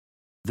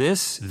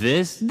This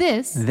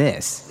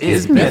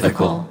is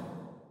mythical.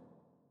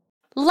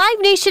 Live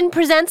Nation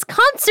presents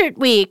Concert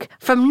Week.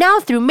 From now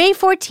through May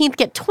 14th,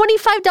 get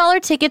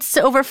 $25 tickets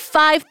to over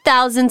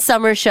 5,000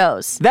 summer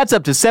shows. That's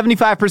up to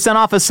 75%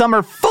 off a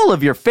summer full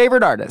of your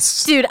favorite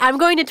artists. Dude, I'm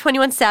going to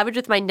 21 Savage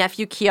with my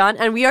nephew Keon,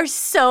 and we are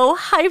so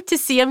hyped to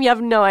see him. You have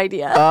no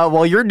idea.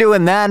 While you're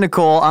doing that,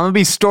 Nicole, I'm going to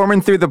be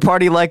storming through the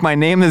party like my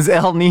name is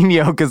El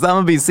Nino, because I'm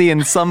going to be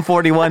seeing Sum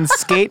 41.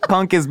 Skate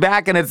punk is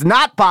back, and it's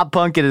not pop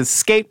punk, it is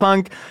skate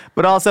punk.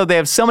 But also, they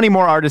have so many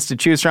more artists to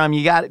choose from.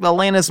 You got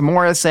Alanis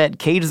Morissette,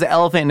 Cage the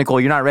Elephant. Nicole,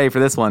 you're not ready for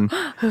this one.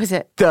 Who is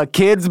it? The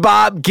Kids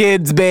Bob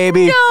Kids,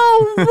 baby.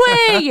 No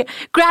way!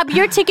 Grab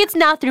your tickets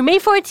now through May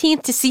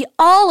 14th to see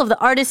all of the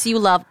artists you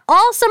love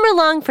all summer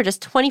long for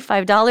just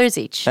 $25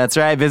 each. That's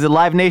right. Visit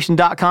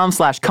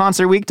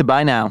livenation.com/concert week to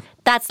buy now.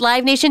 That's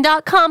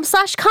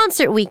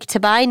livenation.com/concert week to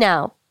buy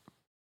now.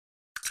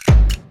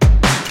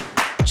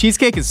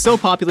 Cheesecake is so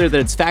popular that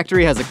its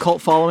factory has a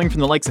cult following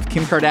from the likes of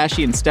Kim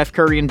Kardashian, Steph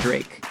Curry, and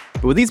Drake.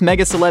 But would these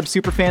mega celeb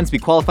superfans be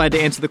qualified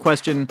to answer the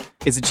question,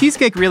 is a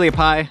cheesecake really a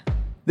pie?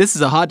 This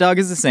is a hot dog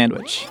is a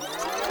sandwich.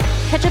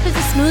 Ketchup is a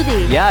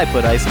smoothie. Yeah, I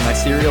put ice in my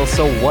cereal,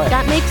 so what?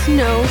 That makes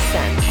no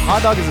sense. A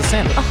hot dog is a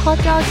sandwich. A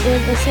hot dog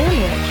is a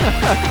sandwich.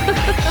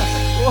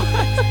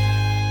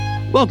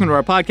 Welcome to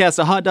our podcast,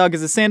 A Hot Dog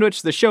is a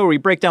Sandwich, the show where we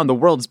break down the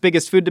world's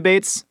biggest food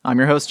debates. I'm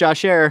your host, Josh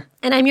Scherer.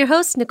 And I'm your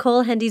host,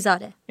 Nicole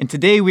Hendizadeh. And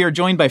today we are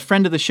joined by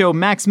friend of the show,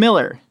 Max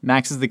Miller.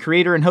 Max is the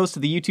creator and host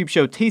of the YouTube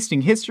show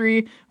Tasting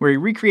History, where he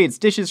recreates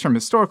dishes from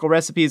historical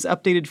recipes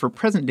updated for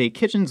present-day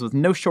kitchens with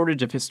no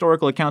shortage of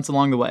historical accounts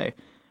along the way.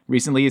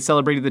 Recently, he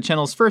celebrated the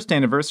channel's first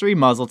anniversary,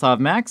 Mazel Tov,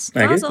 Max,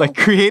 by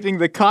creating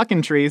the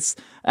cockentrace,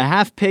 a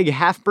half-pig,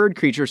 half-bird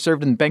creature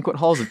served in banquet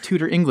halls of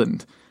Tudor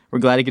England. We're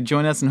glad he could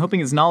join us and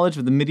hoping his knowledge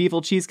of the medieval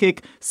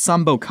cheesecake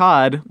sambo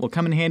cod will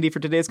come in handy for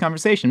today's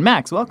conversation.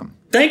 Max, welcome.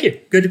 Thank you.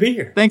 Good to be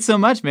here. Thanks so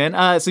much, man.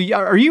 So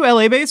are you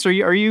LA based? Are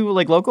you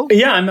like local?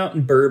 Yeah, I'm out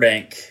in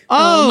Burbank.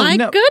 Oh my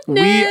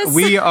goodness.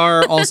 We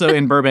are also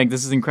in Burbank.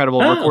 This is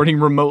incredible. Recording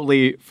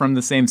remotely from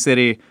the same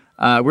city.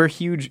 We're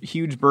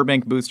huge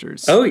Burbank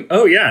boosters.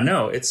 Oh yeah,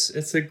 no,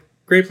 it's a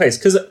great place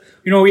because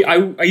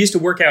I used to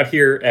work out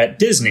here at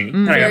Disney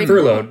and I got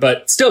furloughed,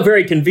 but still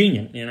very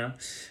convenient,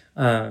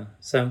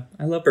 So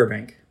I love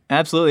Burbank.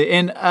 Absolutely.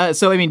 And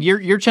so, I mean,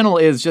 your channel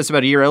is just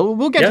about a year old.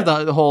 We'll get to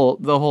the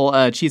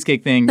whole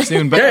cheesecake thing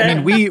soon. But I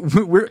mean,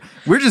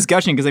 we're just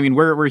gushing because I mean,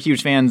 we're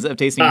huge fans of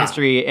Tasting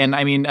History. And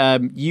I mean,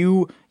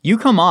 you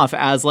come off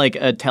as like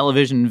a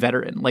television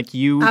veteran. Like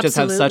you just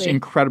have such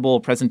incredible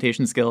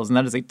presentation skills. And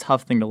that is a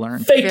tough thing to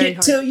learn. Fake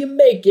it till you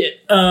make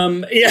it.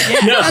 No.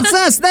 That's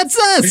us.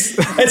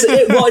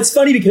 Well, it's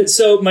funny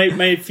because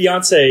my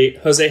fiance,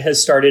 Jose,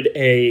 has started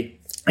a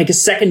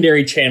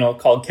secondary channel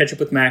called Catch Up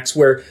with Max,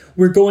 where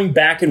we're going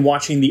back and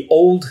watching the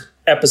old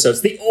episodes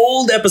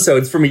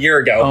from a year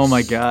ago. Oh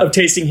my God. Of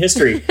Tasting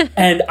History.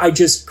 And I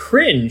just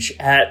cringe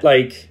at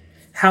like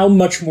how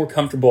much more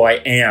comfortable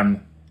I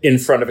am in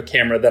front of a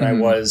camera than I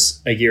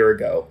was a year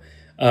ago.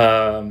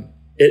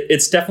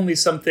 It's definitely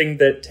something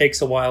that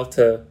takes a while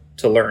to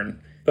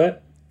learn,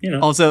 but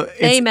Also,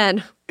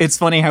 Amen. It's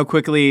funny how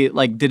quickly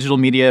like digital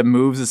media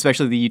moves,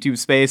 especially the YouTube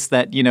space,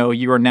 that,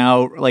 you are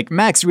now like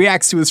Max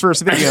reacts to his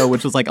first video,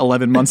 which was like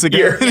 11 months ago.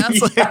 It's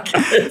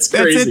that's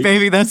crazy. it,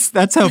 baby.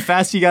 That's how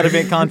fast you got to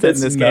make content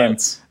in this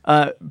nuts.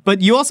 game.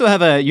 But you also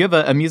have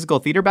a musical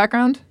theater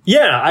background?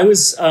 Yeah, I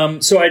was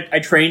I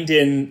trained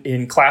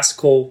in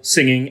classical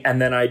singing,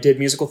 and then I did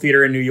musical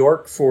theater in New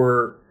York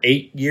for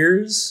 8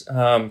 years.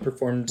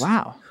 Performed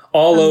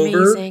all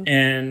over,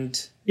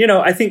 and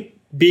I think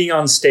being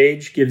on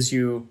stage gives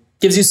you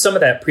some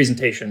of that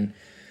presentation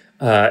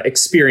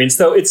experience,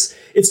 though it's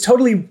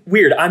totally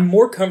weird. I'm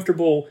more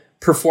comfortable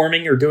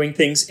performing or doing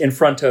things in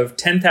front of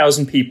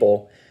 10,000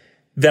 people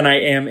than I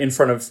am in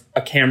front of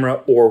a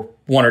camera or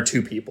one or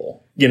two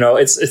people.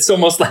 It's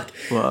almost like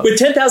with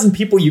 10,000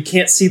 people, you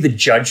can't see the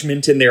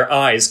judgment in their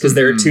eyes because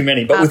there are too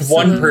many. But with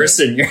one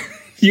person,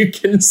 you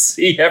can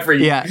see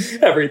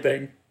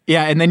everything.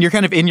 Yeah, and then you're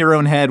kind of in your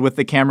own head with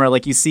the camera,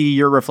 like you see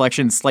your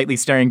reflection slightly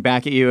staring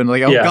back at you and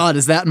like, oh God,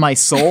 is that my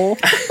soul?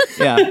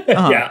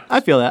 Yeah. I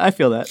feel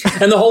that.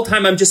 And the whole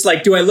time I'm just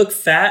like, do I look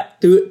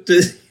fat?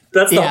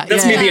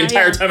 That's me the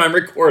entire time I'm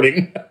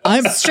recording.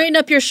 Straighten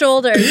up your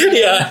shoulders.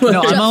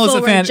 No, I'm always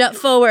a fan. Jut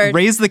forward.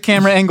 Raise the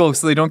camera angle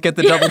so they don't get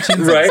the double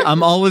chin. Right.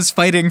 I'm always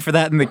fighting for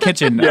that in the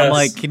kitchen. Yes. I'm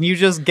like, can you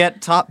just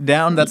get top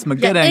down? That's my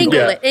good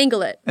angle.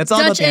 Angle it. It's all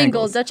about the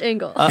angles. Dutch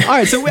angle. All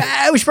right, so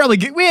we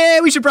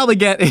should probably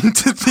get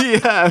into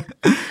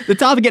the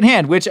topic at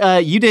hand, which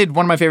you did.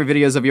 One of my favorite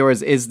videos of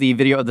yours is the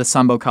video of the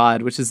sambo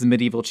cod, which is the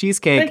medieval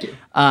cheesecake. Thank you.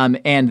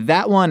 And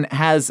that one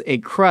has a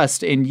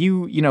crust, and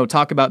you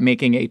talk about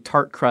making a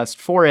tart crust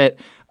for it.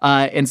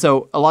 And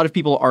so a lot of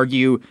people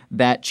argue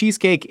that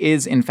cheesecake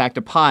is, in fact,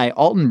 a pie.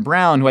 Alton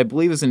Brown, who I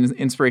believe is an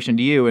inspiration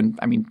to you, and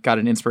I mean, got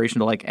an inspiration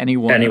to like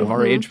anyone of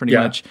our age pretty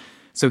much.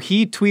 So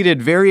he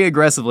tweeted very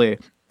aggressively,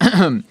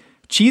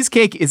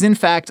 cheesecake is, in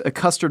fact, a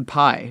custard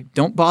pie.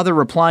 Don't bother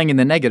replying in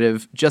the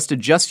negative. Just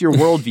adjust your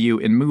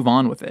worldview and move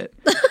on with it.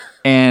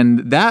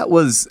 And that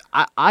was,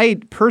 I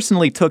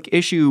personally took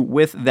issue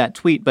with that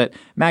tweet, but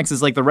Max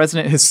is like the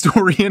resident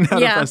historian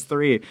out of us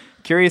three.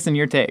 Curious in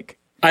your take.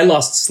 I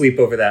lost sleep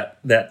over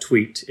that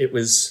tweet. It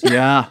was...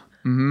 Yeah.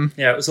 Mm-hmm.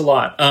 Yeah, it was a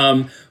lot.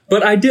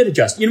 But I did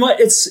adjust. You know what?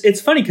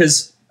 It's funny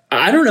because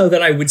I don't know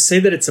that I would say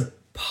that it's a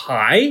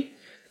pie,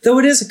 though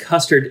it is a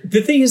custard.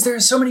 The thing is, there are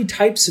so many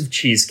types of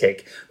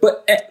cheesecake.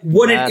 But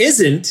what it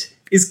isn't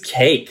is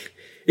cake.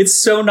 It's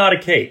so not a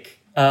cake.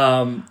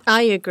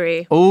 I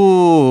agree.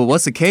 Oh,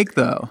 what's a cake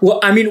though? Well,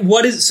 I mean,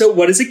 what is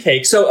a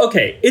cake? So,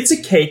 okay, it's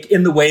a cake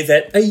in the way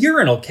that a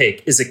urinal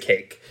cake is a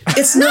cake.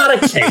 It's not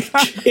a cake.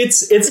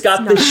 It's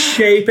got the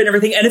shape and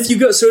everything. And if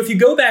you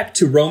go back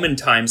to Roman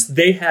times,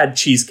 they had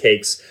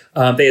cheesecakes.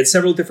 They had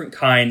several different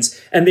kinds,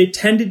 and they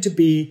tended to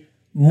be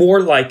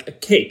more like a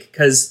cake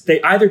because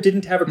they either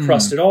didn't have a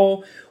crust at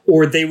all,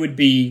 or they would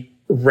be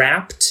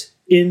wrapped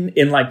in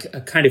like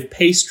a kind of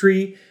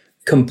pastry,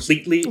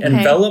 completely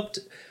enveloped.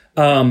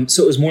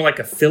 So it was more like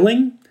a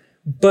filling.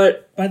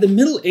 But by the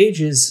Middle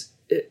Ages,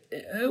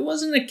 it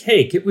wasn't a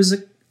cake. It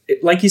was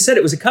like you said,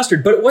 it was a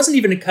custard, but it wasn't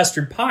even a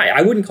custard pie.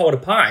 I wouldn't call it a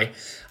pie.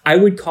 I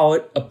would call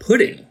it a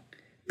pudding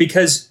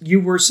because you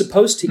were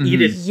supposed to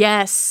eat it.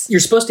 Yes.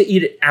 You're supposed to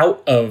eat it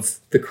out of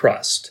the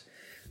crust.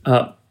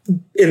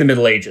 In the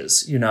Middle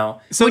Ages, you know.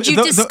 So would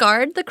you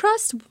discard the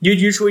crust? You'd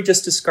usually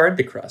just discard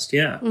the crust,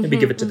 yeah. Maybe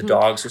give it to the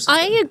dogs or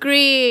something. I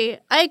agree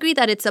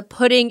that it's a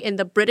pudding in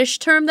the British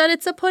term that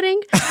it's a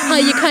pudding. How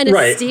you kind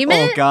of steam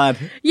it. Oh, God.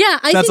 Yeah,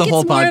 That's think a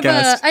whole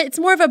podcast. It's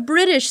more of a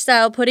British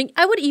style pudding.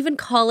 I would even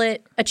call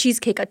it a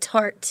cheesecake, a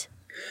tart.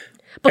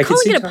 But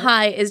calling it a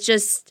pie is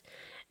just...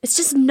 It's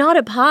just not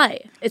a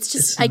pie.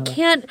 I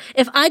can't,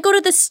 if I go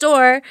to the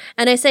store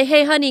and I say,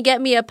 hey, honey,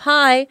 get me a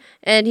pie,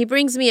 and he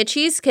brings me a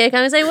cheesecake, I'm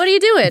going to say, what are you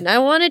doing? I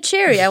wanted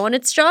cherry. I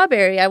wanted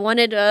strawberry. I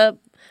wanted,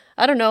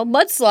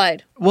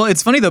 mudslide. Well,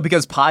 it's funny, though,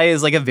 because pie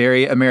is like a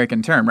very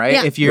American term, right?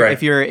 Yeah. If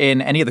you're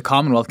in any of the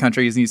Commonwealth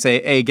countries and you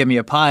say, hey, give me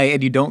a pie,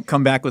 and you don't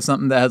come back with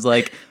something that has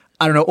like,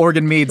 I don't know,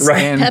 organ meats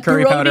and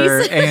curry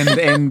powder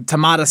and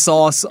tomato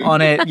sauce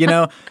on it,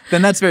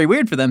 then that's very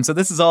weird for them. So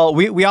this is all,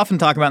 we often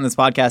talk about in this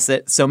podcast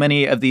that so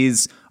many of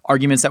these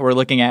arguments that we're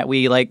looking at,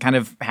 we like kind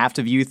of have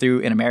to view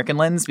through an American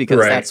lens because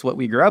that's what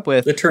we grew up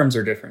with. The terms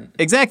are different.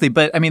 Exactly.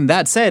 But I mean,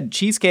 that said,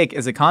 cheesecake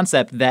is a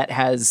concept that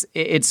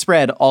it's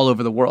spread all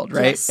over the world,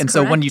 right? Yes, and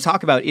correct. so when you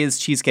talk about is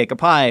cheesecake a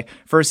pie,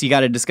 first you got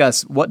to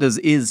discuss what does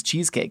is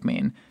cheesecake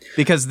mean?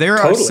 Because there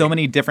are so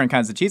many different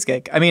kinds of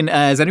cheesecake. I mean,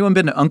 has anyone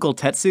been to Uncle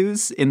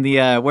Tetsu's in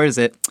the, where is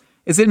it?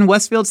 Is it in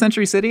Westfield,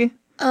 Century City?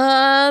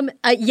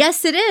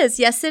 Yes, it is.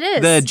 Yes, it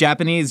is. The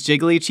Japanese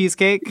jiggly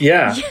cheesecake?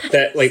 Yeah.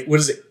 That, like, what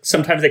is it?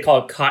 Sometimes they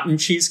call it cotton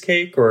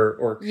cheesecake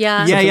or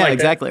yeah. like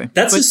exactly. That.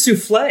 That's a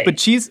souffle. But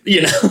cheese,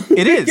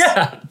 it is.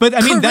 Yeah. But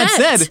I mean, that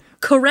said,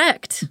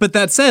 correct. But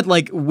that said,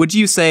 like, would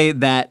you say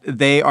that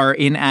they are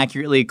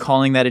inaccurately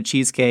calling that a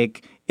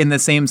cheesecake in the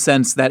same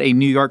sense that a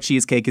New York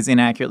cheesecake is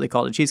inaccurately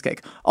called a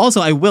cheesecake? Also,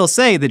 I will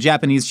say the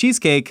Japanese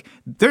cheesecake,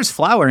 there's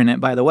flour in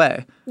it, by the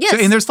way.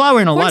 Yes. And there's flour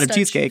in a lot of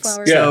cheesecakes.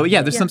 Flour. So,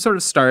 there's some sort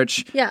of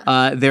starch.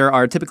 Yeah. There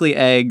are typically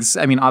eggs.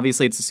 I mean,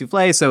 obviously, it's a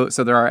souffle,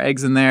 so there are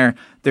eggs in there.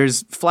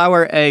 There's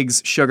flour,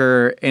 eggs,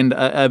 sugar, and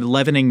a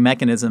leavening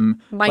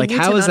mechanism. Like,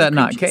 how is that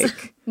not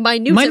cake?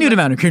 Minute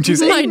amount of cream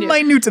cheese.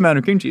 Minute amount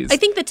of cream cheese. I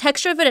think the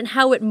texture of it and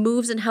how it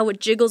moves and how it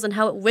jiggles and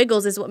how it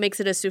wiggles is what makes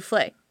it a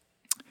souffle.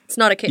 It's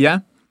not a cake. Yeah?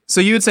 So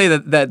you would say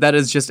that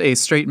is just a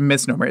straight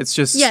misnomer. It's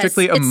just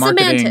strictly a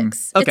marketing.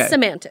 Semantics. Okay. It's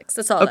semantics.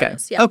 That's all that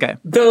is. Yeah. Okay.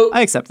 Though,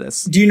 I accept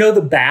this. Do you know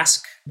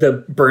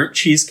the burnt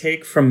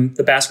cheesecake from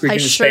the Basque region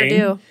of Spain? I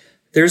sure do.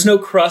 There's no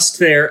crust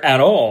there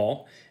at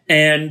all,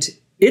 and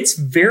it's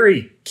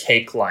very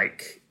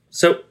cake-like.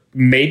 So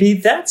maybe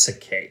that's a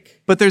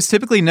cake. But there's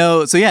typically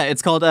no... So yeah,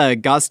 it's called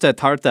gasta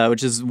tarta,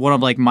 which is one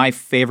of like my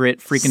favorite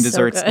freaking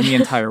desserts in the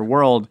entire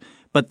world.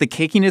 But the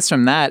cakiness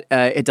from that,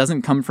 it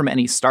doesn't come from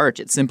any starch.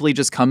 It simply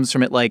just comes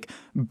from it like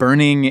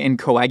burning and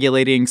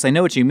coagulating. Because I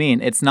know what you mean.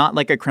 It's not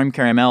like a creme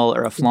caramel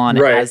or a flan.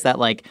 It has that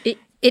like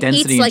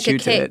density and chew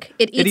to it.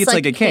 It eats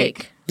like a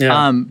cake.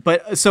 Yeah.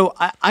 But so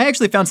I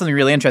actually found something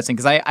really interesting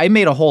because I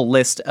made a whole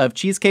list of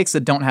cheesecakes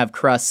that don't have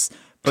crusts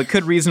but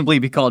could reasonably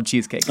be called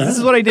cheesecake. This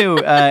is what I do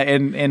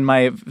in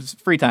my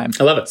free time.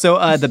 I love it.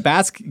 So the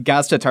Basque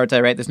gasta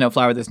tarta, right? There's no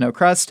flour, there's no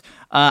crust.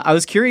 I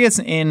was curious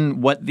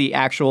in what the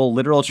actual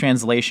literal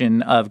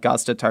translation of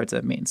gasta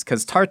tarta means.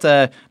 Because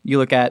tarta, you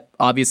look at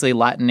obviously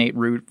Latinate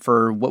root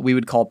for what we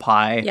would call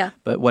pie,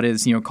 but what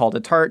is called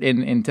a tart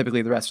in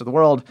typically the rest of the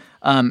world.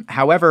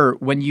 However,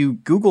 when you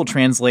Google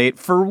translate,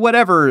 for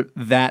whatever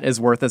that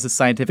is worth as a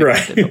scientific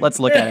method, but let's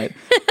look at it.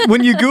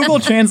 When you Google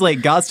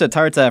translate gasta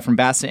tarta from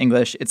Basque to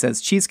English, it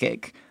says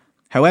cheesecake.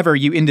 However,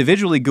 you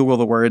individually Google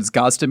the words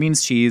gasta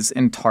means cheese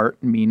and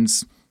tart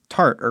means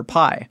tart or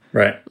pie.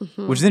 Right.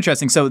 Mm-hmm. Which is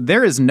interesting. So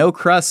there is no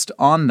crust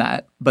on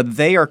that, but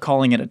they are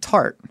calling it a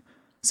tart.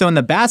 So in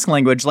the Basque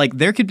language, like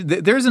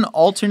there's an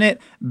alternate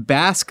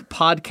Basque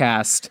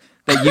podcast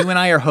that you and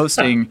I are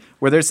hosting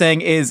where they're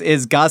saying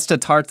is gasta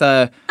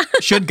tarta,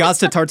 should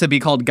gasta tarta be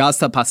called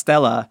gasta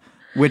pastela,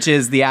 which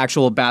is the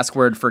actual Basque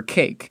word for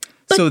cake.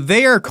 So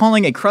they are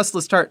calling a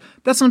crustless tart.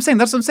 That's what I'm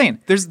saying.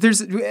 We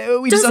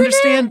just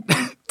understand.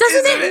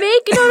 Doesn't it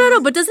make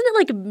no? But doesn't it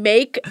like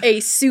make a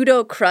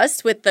pseudo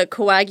crust with the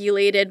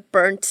coagulated,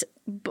 burnt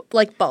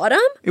like bottom?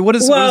 What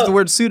does the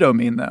word pseudo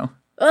mean though?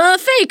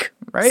 Fake.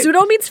 Right?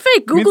 Pseudo means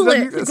fake. Google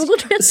it. Google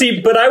Translate.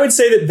 See, but I would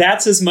say that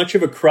that's as much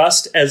of a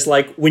crust as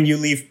like when you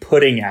leave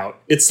pudding out.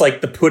 It's like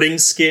the pudding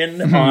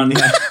skin on,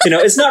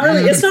 it's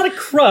not a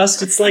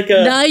crust. It's like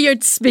a now you're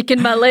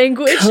speaking my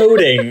language.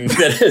 Coating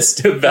that has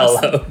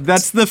developed.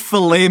 That's the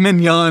filet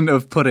mignon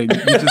of pudding.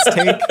 You just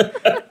take.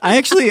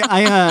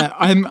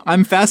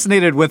 I'm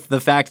fascinated with the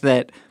fact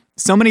that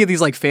so many of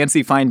these like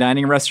fancy fine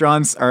dining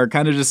restaurants are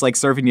kind of just like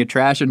serving you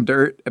trash and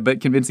dirt,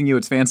 but convincing you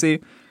it's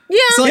fancy. Yeah.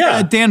 So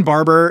like Dan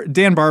Barber,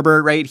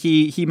 right?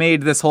 He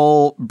made this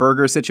whole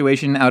burger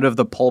situation out of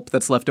the pulp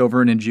that's left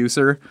over in a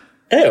juicer.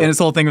 Ew. And his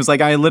whole thing was like,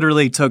 I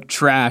literally took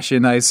trash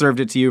and I served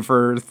it to you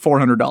for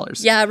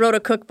 $400. Yeah, I wrote a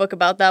cookbook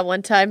about that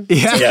one time.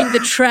 Yeah.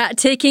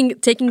 Taking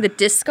the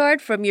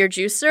discard from your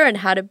juicer and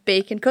how to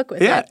bake and cook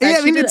with it. Yeah,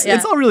 I mean,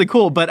 it's all really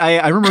cool, but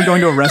I remember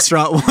going to a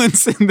restaurant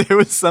once and there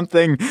was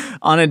something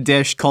on a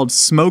dish called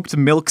smoked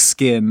milk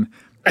skin.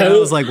 And I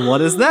was like,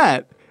 what is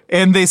that?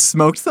 And they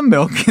smoked the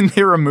milk and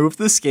they removed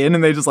the skin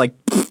and they just like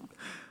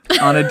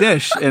on a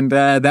dish. And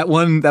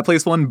that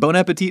place won Bon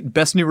Appetit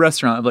Best New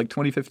Restaurant of like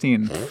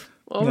 2015.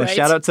 Right.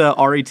 Shout out to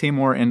Ari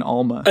Tamor and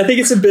Alma. I think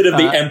it's a bit of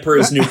the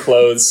emperor's new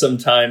clothes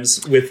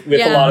sometimes with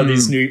a lot of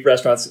these new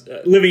restaurants.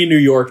 Living in New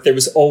York, there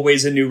was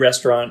always a new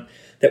restaurant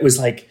that was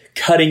like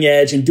cutting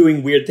edge and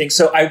doing weird things.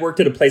 So I worked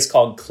at a place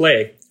called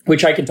Clay,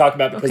 which I can talk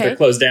about because they're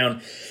closed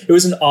down. It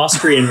was an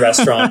Austrian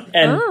restaurant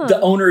and the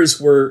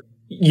owners were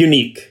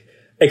unique.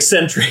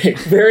 Eccentric,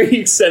 very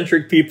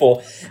eccentric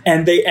people,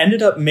 and they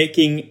ended up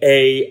making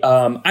a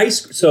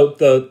ice. So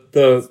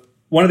the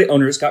one of the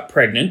owners got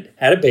pregnant,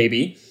 had a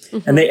baby,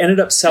 and they ended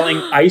up selling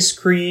ice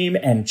cream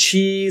and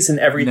cheese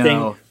and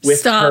everything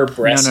with her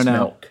breast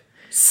milk.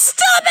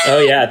 Stop it!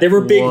 Oh yeah, there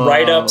were big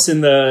write-ups in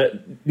the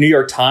New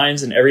York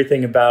Times and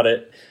everything about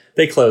it.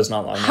 They closed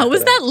not long ago. How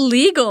is that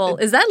legal?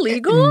 Is that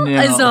legal?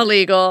 No. It's not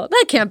legal.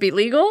 That can't be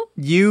legal.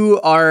 You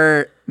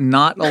are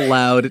not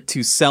allowed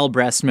to sell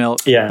breast milk,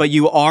 but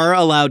you are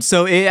allowed.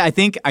 So I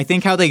think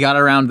how they got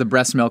around the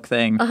breast milk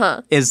thing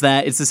is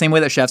that it's the same way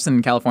that chefs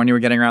in California were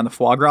getting around the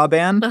foie gras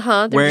ban,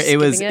 where it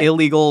was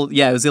illegal.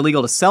 Yeah, it was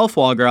illegal to sell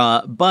foie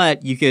gras,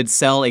 but you could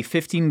sell a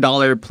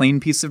 $15 plain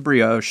piece of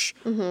brioche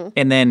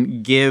and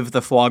then give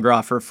the foie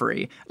gras for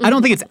free. I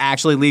don't think it's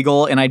actually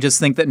legal, and I just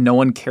think that no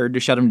one cared to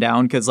shut them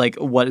down because, like,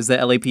 what is the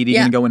LAPD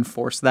going to go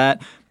enforce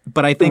that?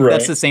 But I think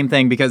that's the same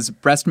thing because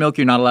breast milk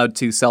you're not allowed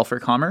to sell for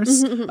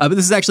commerce. But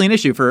this is actually an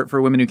issue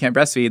for women who can't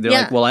breastfeed. They're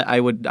like, well,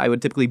 I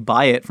would typically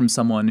buy it from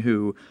someone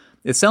who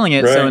is selling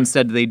it. So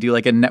instead they do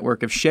like a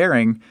network of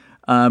sharing.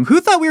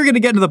 Who thought we were going to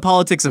get into the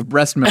politics of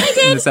breast milk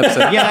in this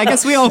episode? Yeah, I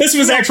guess we all. This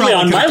was actually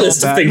on my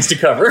list of things to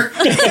cover.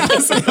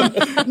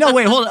 No,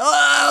 wait, hold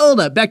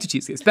on. Back to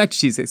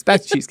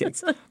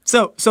cheesecakes.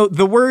 So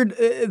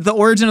the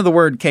origin of the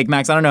word cake,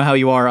 Max. I don't know how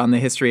you are on the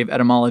history of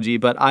etymology,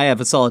 but I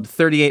have a solid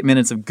 38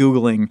 minutes of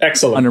Googling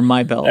under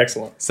my belt.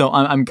 Excellent. So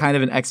I'm kind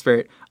of an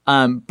expert.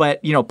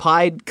 But,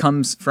 pie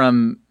comes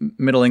from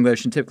Middle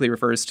English and typically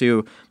refers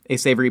to a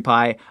savory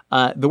pie.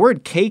 The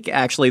word cake,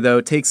 actually,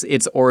 though, takes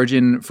its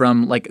origin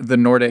from, like, the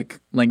Nordic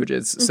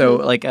languages. So,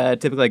 like,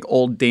 typically, like,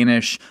 Old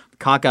Danish,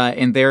 kaka,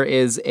 and there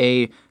is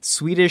a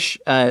Swedish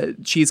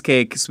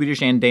cheesecake,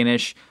 Swedish and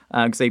Danish,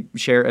 because they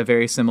share a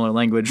very similar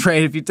language,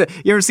 right? If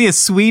you ever see a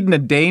Swede and a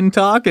Dane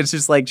talk, it's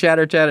just like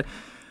chatter.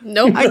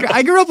 Nope.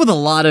 I grew up with a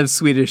lot of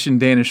Swedish and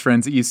Danish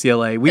friends at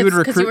UCLA. We would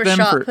recruit them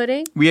for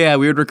pudding? We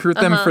would recruit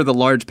them for the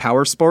large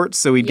power sports.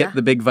 So we'd get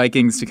the big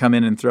Vikings to come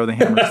in and throw the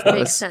hammers for us.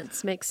 Makes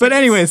sense. But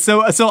anyway,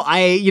 so I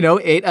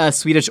ate a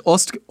Swedish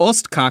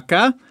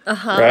ostkaka,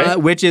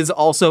 which is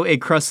also a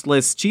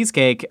crustless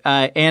cheesecake.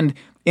 And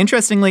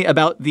interestingly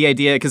about the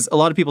idea, because a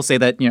lot of people say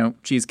that,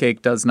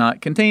 cheesecake does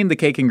not contain the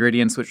cake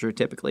ingredients, which are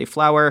typically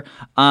flour.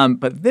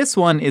 But this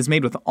one is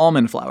made with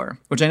almond flour,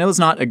 which I know is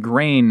not a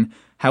grain.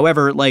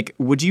 However, like,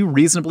 would you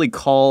reasonably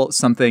call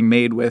something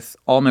made with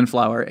almond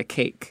flour a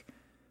cake?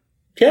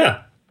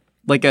 Yeah.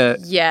 Like a...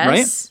 Yes.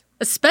 Right?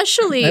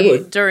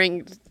 Especially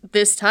during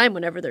this time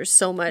whenever there's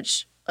so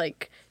much,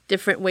 like,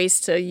 different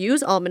ways to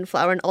use almond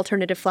flour and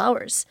alternative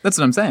flours. That's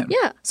what I'm saying.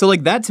 Yeah. So,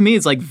 like, that to me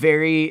is, like,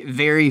 very,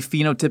 very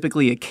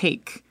phenotypically a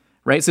cake,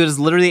 right? So it is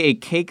literally a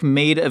cake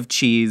made of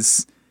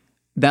cheese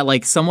that,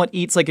 like, somewhat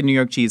eats like a New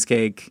York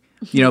cheesecake,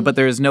 but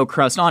there is no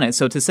crust on it.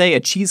 So to say a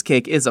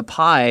cheesecake is a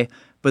pie...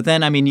 But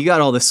then, I mean, you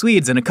got all the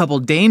Swedes and a couple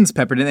Danes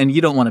peppered in, and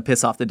you don't want to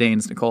piss off the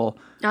Danes, Nicole.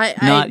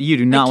 You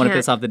do not want to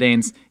piss off the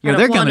Danes.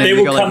 They're coming. They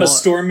will come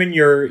storming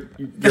your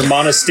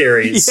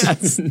monasteries.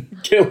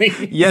 Killing.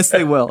 Yes,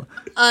 they will.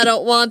 I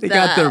don't want that. They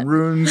got that. their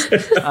runes.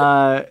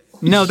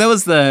 No, that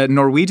was the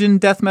Norwegian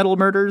death metal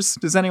murders.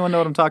 Does anyone know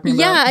what I'm talking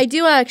about? Yeah, I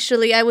do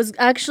actually. I was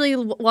actually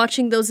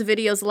watching those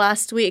videos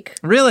last week.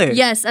 Really?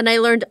 Yes, and I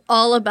learned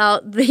all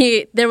about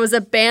there was a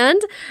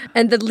band,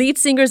 and the lead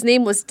singer's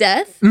name was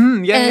Death.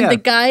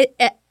 The guy,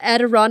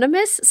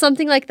 Adironymus,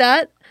 something like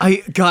that.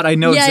 I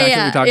know exactly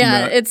what you're talking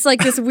about. It's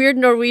like this weird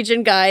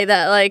Norwegian guy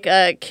that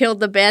like killed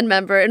the band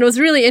member, and it was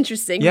really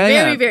interesting.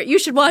 Very. You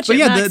should watch it.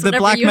 Max, the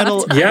black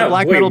metal,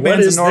 black metal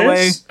bands in Norway.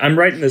 This? I'm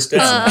writing this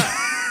down.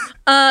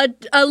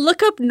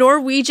 Look up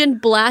Norwegian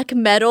black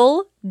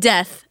metal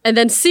death and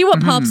then see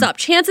what pops up.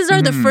 Chances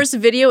are the first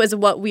video is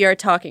what we are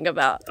talking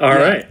about. All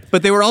right.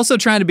 But they were also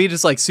trying to be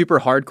just like super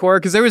hardcore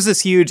because there was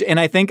this huge, and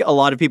I think a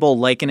lot of people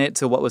liken it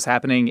to what was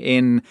happening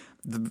in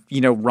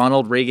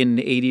Ronald Reagan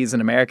 80s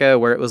in America,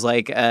 where it was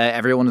like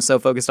everyone was so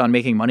focused on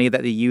making money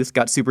that the youth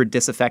got super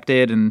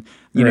disaffected, and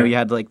you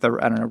had like the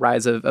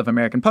rise of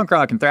American punk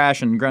rock and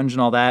thrash and grunge and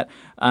all that.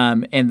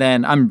 And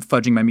then I'm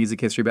fudging my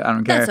music history, but I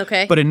don't care. That's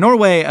okay. But in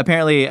Norway,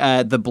 apparently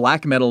the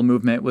black metal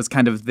movement was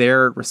kind of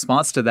their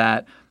response to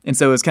that. And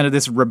so it was kind of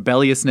this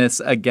rebelliousness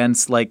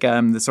against like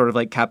the sort of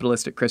like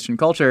capitalistic Christian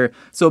culture.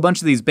 So a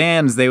bunch of these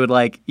bands, they would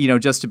like,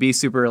 just to be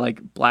super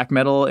like black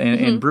metal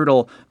and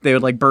brutal, they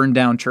would like burn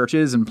down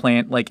churches and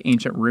plant like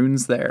ancient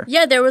runes there.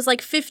 Yeah, there was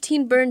like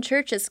 15 burned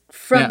churches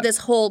from this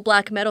whole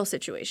black metal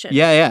situation.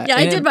 Yeah. Yeah,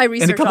 I did my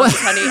research on this,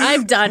 honey.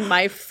 I've done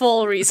my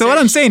full research. So what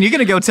I'm saying, you're going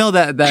to go tell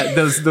that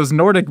those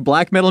Nordic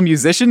black metal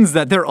musicians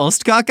that their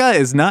Ostkaka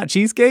is not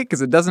cheesecake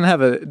because it doesn't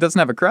have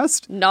a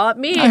crust? Not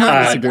me.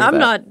 I'm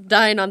not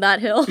dying on that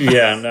hill.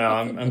 Yeah, no,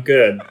 I'm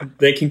good.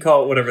 They can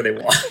call it whatever they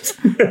want.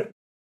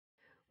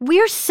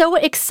 We're so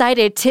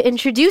excited to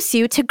introduce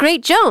you to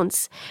Great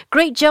Jones.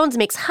 Great Jones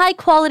makes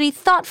high-quality,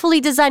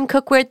 thoughtfully designed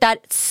cookware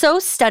that's so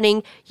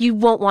stunning you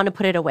won't want to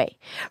put it away.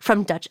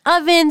 From Dutch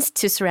ovens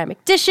to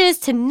ceramic dishes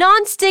to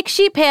non-stick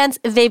sheet pans,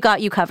 they've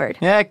got you covered.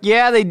 Heck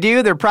yeah, they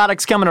do. Their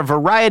products come in a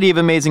variety of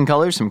amazing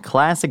colors, from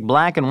classic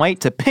black and white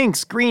to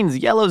pinks, greens,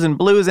 yellows, and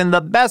blues. And the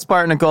best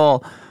part,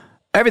 Nicole,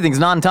 everything's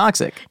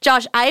non-toxic.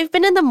 Josh, I've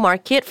been in the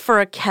market for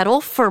a kettle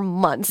for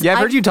months. Yeah, I've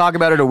heard you talk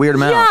about it a weird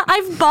amount. Yeah,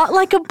 I've bought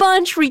like a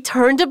bunch,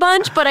 returned a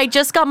bunch, but I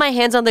just got my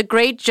hands on the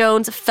Great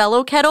Jones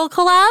Fellow Kettle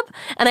collab,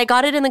 and I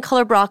got it in the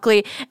color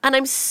broccoli, and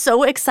I'm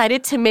so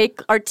excited to make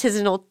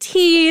artisanal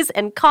teas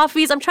and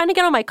coffees. I'm trying to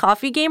get on my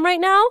coffee game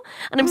right now,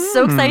 and I'm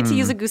so excited to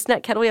use a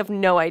gooseneck kettle. You have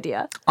no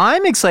idea.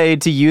 I'm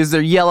excited to use their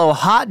yellow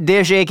hot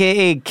dish,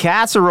 a.k.a.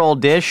 casserole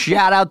dish.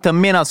 Shout out to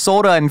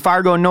Minnesota and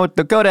Fargo, North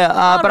Dakota.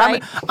 But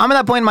right. I'm at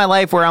that point in my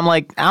life where I'm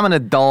like, I'm an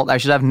adult. I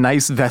should have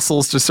nice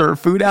vessels to serve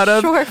food out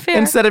of. Sure, fair.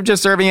 Instead of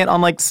just serving it on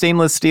like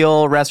stainless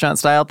steel restaurant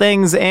style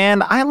things.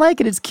 And I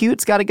like it. It's cute.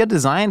 It's got a good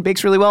design.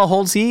 Bakes really well.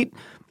 Holds heat.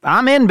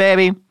 I'm in,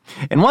 baby.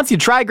 And once you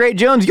try Great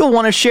Jones, you'll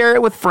want to share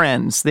it with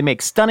friends. They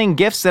make stunning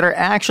gifts that are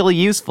actually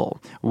useful.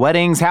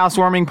 Weddings,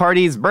 housewarming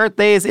parties,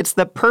 birthdays. It's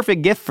the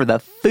perfect gift for the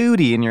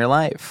foodie in your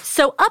life.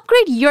 So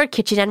upgrade your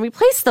kitchen and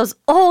replace those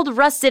old,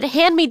 rusted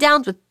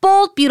hand-me-downs with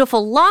bold,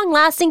 beautiful,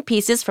 long-lasting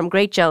pieces from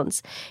Great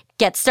Jones.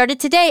 Get started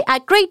today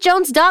at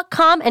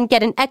greatjones.com and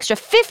get an extra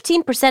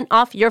 15%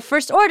 off your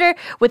first order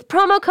with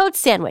promo code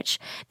SANDWICH.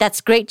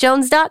 That's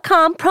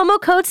greatjones.com,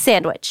 promo code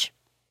SANDWICH.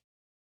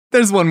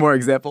 There's one more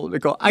example,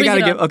 Nicole. I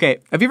gotta give. Okay,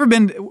 have you ever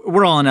been?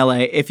 We're all in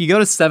LA. If you go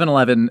to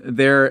 7-Eleven,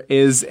 there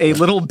is a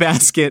little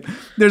basket.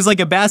 There's like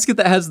a basket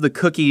that has the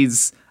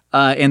cookies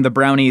and the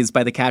brownies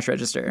by the cash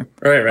register.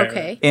 Right.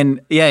 Okay.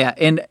 And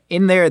and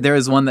in there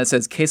is one that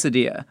says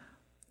quesadilla.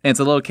 And it's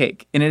a little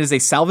cake. And it is a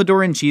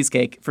Salvadoran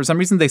cheesecake. For some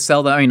reason, they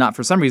sell them. I mean, not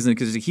for some reason,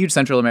 because there's a huge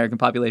Central American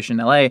population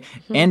in LA,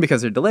 and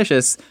because they're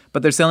delicious,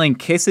 but they're selling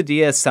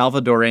quesadilla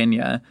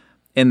salvadoreña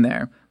in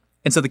there.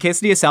 And so the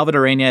quesadilla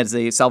salvadoreña is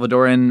a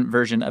Salvadoran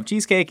version of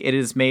cheesecake. It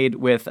is made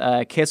with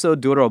queso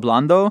duro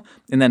blando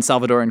and then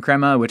Salvadoran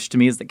crema, which to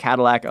me is the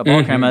Cadillac of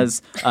all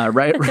cremas,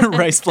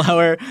 rice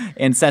flour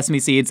and sesame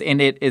seeds.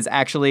 And it is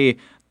actually,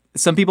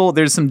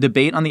 there's some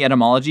debate on the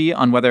etymology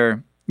on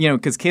whether,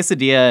 because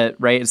quesadilla,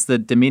 right, it's the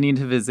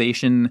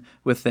diminutivization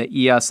with the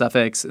ia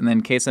suffix, and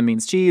then queso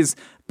means cheese.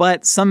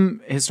 But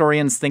some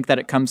historians think that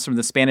it comes from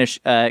the Spanish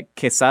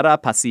quesada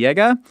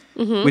pasiega,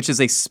 which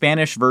is a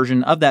Spanish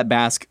version of that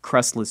Basque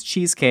crustless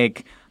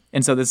cheesecake.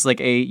 And so this is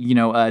like a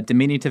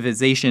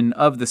diminutivization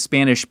of the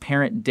Spanish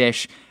parent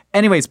dish.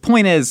 Anyways,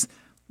 point is,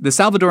 the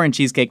Salvadoran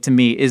cheesecake to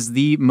me is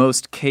the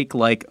most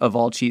cake-like of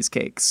all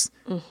cheesecakes,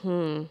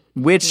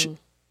 which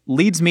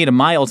leads me to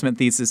my ultimate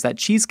thesis that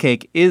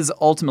cheesecake is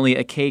ultimately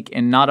a cake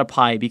and not a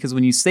pie, because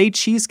when you say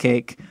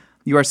cheesecake,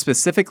 you are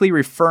specifically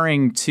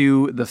referring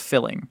to the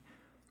filling.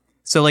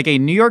 So like a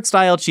New York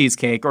style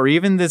cheesecake or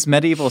even this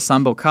medieval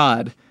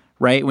sambocade,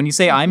 right? When you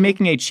say I'm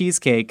making a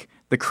cheesecake,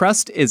 the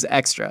crust is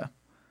extra.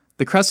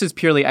 The crust is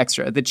purely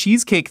extra. The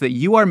cheesecake that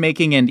you are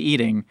making and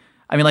eating,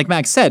 I mean, like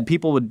Max said,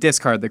 people would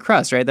discard the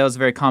crust, right? That was a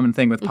very common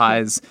thing with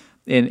pies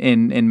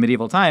in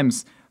medieval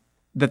times.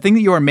 The thing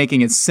that you are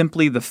making is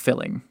simply the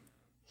filling.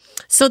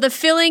 So the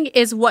filling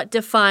is what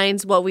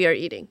defines what we are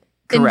eating.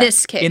 Correct. In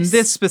this case. In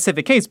this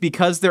specific case,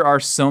 because there are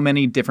so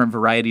many different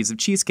varieties of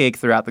cheesecake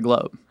throughout the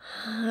globe.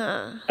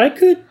 I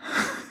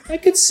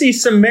could see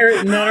some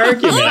merit in that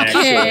argument,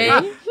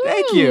 actually.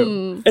 Thank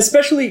you.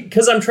 Especially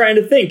because I'm trying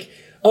to think,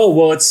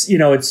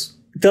 it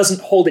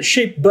doesn't hold its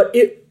shape, but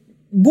it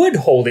would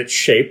hold its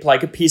shape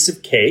like a piece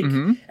of cake.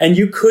 And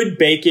you could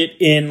bake it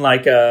in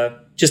like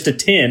just a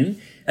tin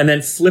and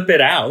then flip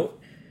it out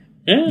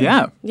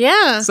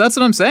Yeah. So that's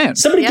what I'm saying.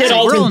 Somebody get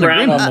Alton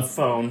Brown on the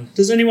phone.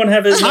 Does anyone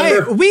have his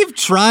number? We've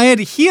tried.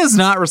 He has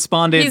not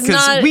responded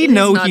because we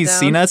know he's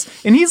seen us.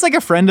 And he's like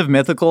a friend of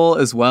Mythical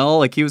as well.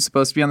 Like he was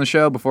supposed to be on the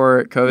show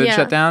before COVID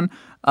shut down.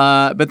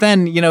 But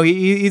then,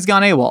 he's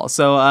gone AWOL.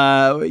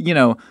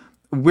 So,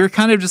 we're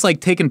kind of just like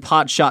taking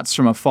pot shots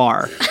from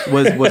afar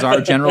was our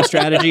general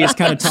strategy. It's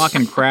kind of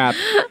talking crap.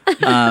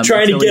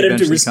 Trying to get him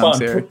to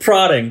respond.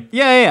 Prodding.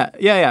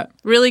 Yeah.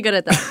 Really good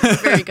at that.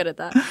 Very good at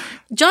that.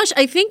 Josh,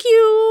 I think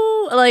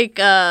you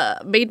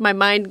made my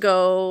mind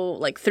go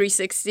like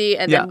 360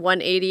 and then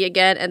 180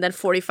 again and then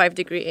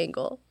 45-degree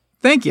angle.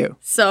 Thank you.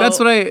 So that's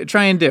what I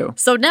try and do.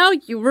 So now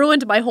you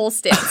ruined my whole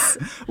stance.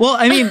 Well,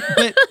 I mean,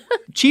 but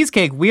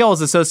cheesecake we always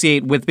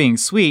associate with being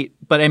sweet.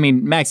 But I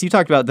mean, Max, you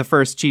talked about the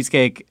first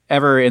cheesecake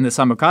ever in the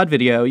Samokad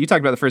video. You talked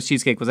about the first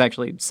cheesecake was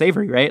actually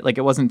savory, right? Like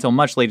it wasn't until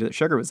much later that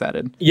sugar was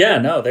added. Yeah,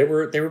 no, they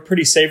were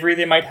pretty savory.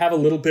 They might have a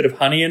little bit of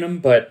honey in them,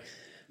 but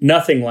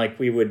nothing like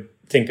we would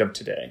think of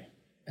today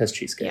as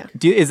cheesecake.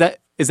 Yeah.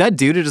 Is that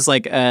due to just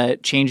like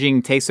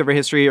changing taste over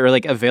history or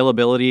like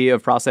availability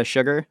of processed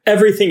sugar?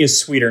 Everything is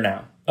sweeter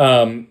now.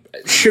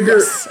 Sugar,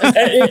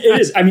 it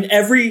is. I mean,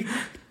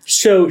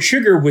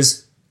 sugar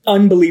was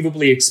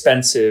unbelievably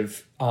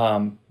expensive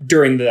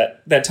during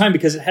that time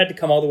because it had to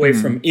come all the way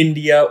from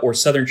India or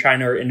southern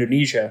China or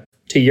Indonesia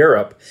to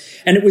Europe.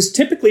 And it was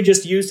typically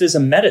just used as a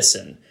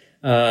medicine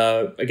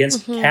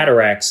against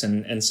cataracts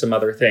and some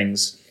other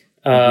things.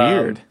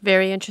 Weird.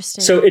 Very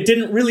interesting. So it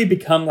didn't really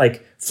become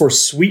like for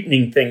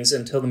sweetening things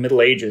until the Middle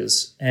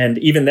Ages. And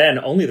even then,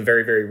 only the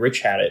very, very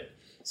rich had it.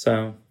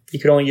 So you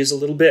could only use a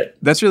little bit.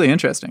 That's really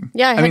interesting.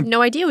 Yeah, I had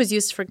no idea it was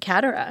used for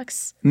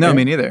cataracts. No,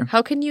 me neither.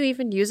 How can you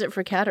even use it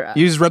for cataracts?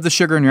 You just rub the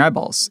sugar in your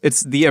eyeballs.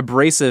 It's the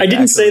abrasive. I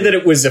didn't say that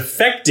it was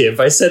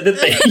effective. I said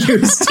that they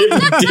used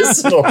it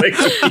medicinally.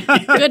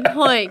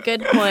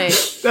 Good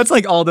point. That's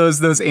like all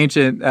those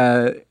ancient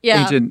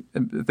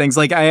things.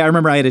 Like I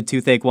remember I had a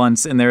toothache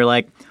once and they were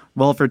like,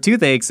 well, for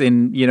toothaches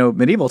in,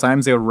 medieval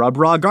times, they would rub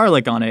raw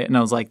garlic on it. And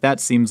I was like, that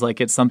seems like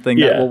it's something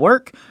that will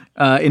work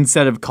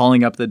instead of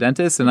calling up the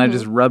dentist. And I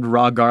just rubbed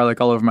raw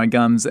garlic all over my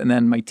gums. And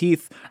then my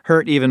teeth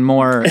hurt even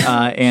more.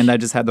 And I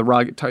just had the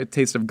raw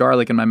taste of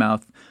garlic in my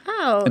mouth.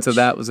 Ouch. And so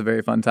that was a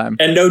very fun time.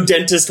 And no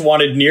dentist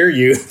wanted near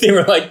you. They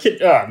were like,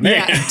 oh,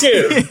 man,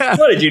 dude,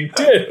 what did you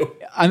do?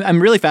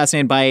 I'm really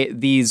fascinated by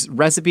these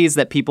recipes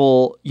that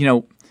people,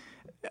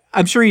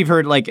 I'm sure you've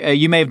heard,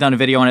 you may have done a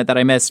video on it that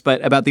I missed,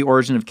 but about the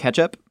origin of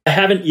ketchup. I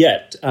haven't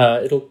yet.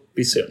 It'll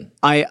be soon.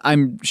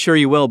 I'm sure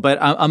you will, but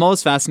I'm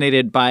always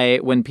fascinated by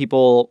when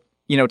people,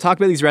 talk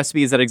about these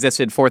recipes that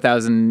existed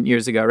 4,000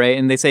 years ago, right?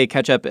 And they say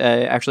ketchup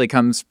actually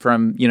comes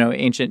from,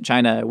 ancient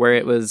China, where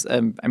it was,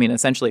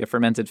 essentially a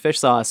fermented fish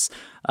sauce,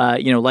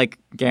 like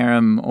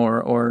garam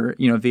or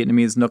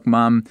Vietnamese nuoc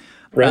mam.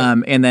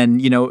 Right. And then,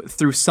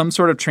 through some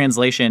sort of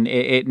translation,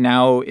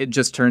 it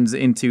just turns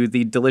into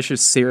the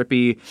delicious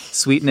syrupy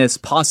sweetness,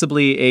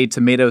 possibly a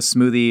tomato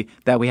smoothie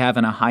that we have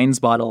in a Heinz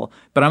bottle.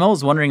 But I'm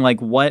always wondering,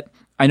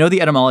 I know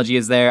the etymology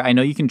is there. I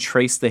know you can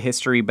trace the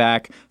history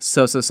back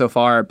so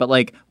far.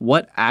 But,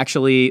 what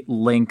actually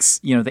links,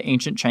 the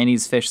ancient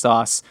Chinese fish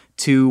sauce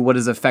to what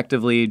is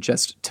effectively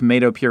just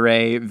tomato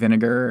puree,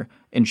 vinegar,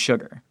 and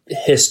sugar?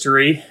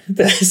 History.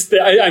 There's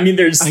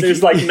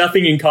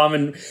nothing in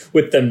common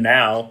with them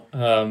now.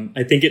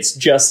 I think it's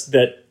just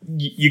that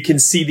you can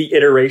see the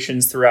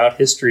iterations throughout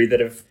history that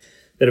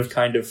have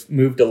kind of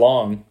moved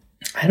along.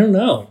 I don't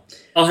know.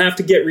 I'll have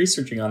to get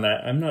researching on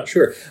that. I'm not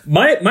sure.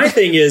 My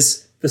thing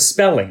is the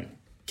spelling.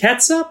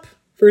 Catsup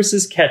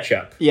versus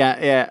ketchup.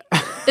 Yeah.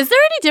 Is there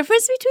any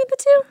difference between the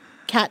two?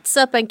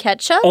 Catsup and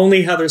ketchup?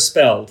 Only how they're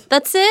spelled.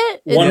 That's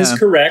it? One is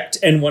correct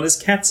and one is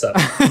catsup.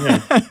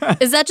 Yeah.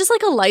 Is that just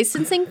like a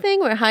licensing thing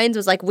where Heinz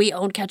was like, we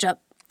own ketchup?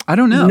 I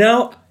don't know.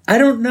 No, I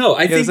don't know.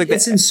 I think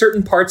it's in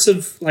certain parts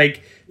of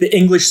the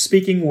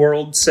English-speaking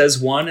world says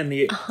one and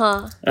the...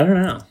 I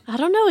don't know. I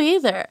don't know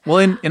either. Well,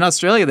 in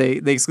Australia,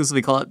 they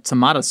exclusively call it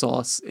tomato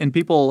sauce, and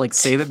people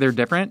say that they're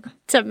different.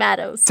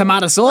 Tomatoes.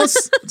 Tomato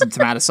sauce? Some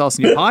tomato sauce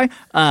in your pie?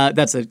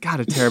 That's a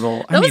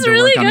terrible... I need to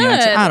work on the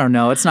accent. I don't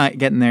know. It's not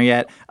getting there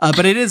yet.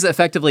 But it is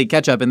effectively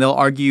ketchup, and they'll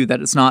argue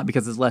that it's not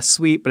because it's less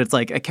sweet, but it's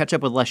like a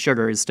ketchup with less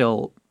sugar is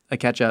still a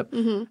ketchup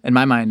in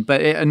my mind. But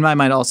in my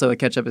mind, also, a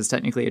ketchup is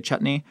technically a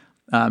chutney.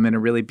 And a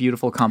really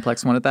beautiful,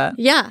 complex one at that.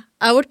 Yeah,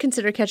 I would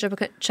consider ketchup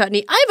a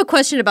chutney. I have a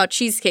question about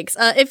cheesecakes.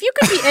 If you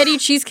could be any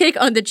cheesecake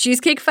on the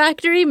Cheesecake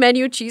Factory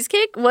menu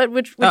cheesecake,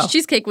 which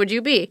cheesecake would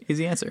you be?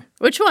 Easy answer.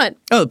 Which one?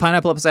 Oh, the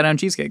pineapple upside down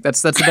cheesecake.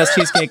 That's the best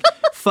cheesecake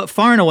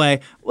far and away.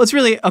 Well, it's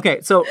really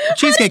okay. So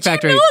Cheesecake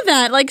Factory. How did you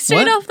know that?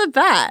 Straight off the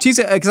bat.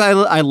 Because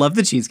I love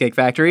the Cheesecake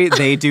Factory.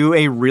 They do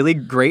a really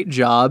great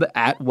job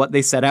at what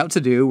they set out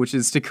to do, which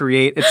is to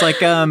create. It's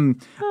like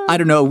I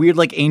don't know, a weird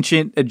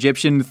ancient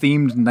Egyptian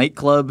themed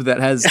nightclub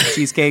that has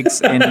cheesecakes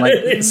and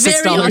 $6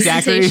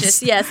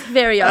 daiquiris. Yes,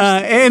 very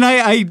awesome.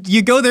 And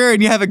you go there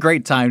and you have a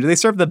great time. Do they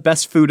serve the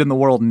best food in the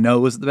world?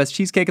 No. Is it the best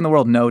cheesecake in the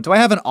world? No. Do I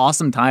have an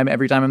awesome time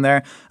every time I'm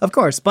there? Of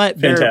course. But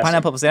their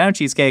pineapple upside down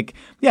cheesecake,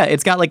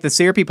 it's got the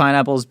syrupy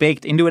pineapples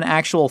baked into an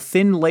actual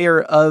thin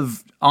layer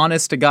of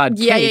honest to God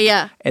cake.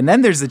 Yeah. And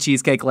then there's the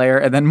cheesecake layer,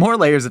 and then more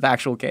layers of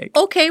actual cake.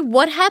 Okay,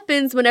 what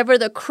happens whenever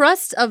the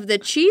crust of the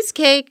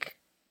cheesecake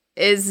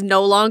is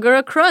no longer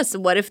a crust?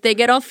 What if they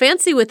get all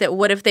fancy with it?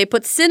 What if they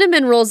put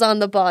cinnamon rolls on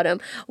the bottom?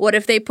 What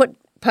if they put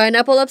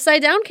pineapple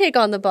upside down cake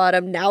on the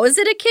bottom? Now is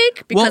it a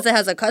cake because it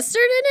has a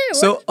custard in it?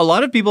 So a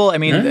lot of people, I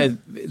mean,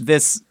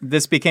 this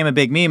became a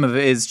big meme of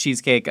is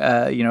cheesecake,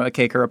 a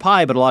cake or a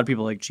pie, but a lot of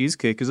people are like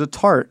cheesecake is a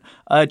tart.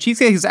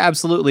 Cheesecake is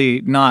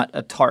absolutely not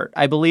a tart.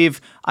 I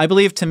believe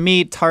to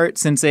me, tart,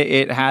 since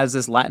it has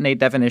this Latinate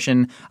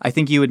definition, I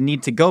think you would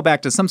need to go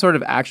back to some sort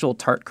of actual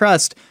tart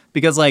crust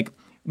because like,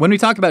 when we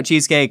talk about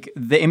cheesecake,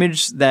 the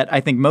image that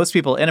I think most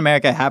people in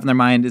America have in their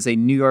mind is a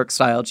New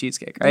York-style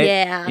cheesecake, right?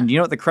 Yeah. And you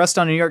know what the crust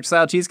on a New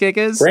York-style cheesecake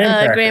is?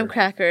 Graham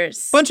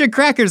crackers. Bunch of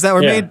crackers that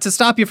were made to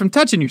stop you from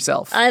touching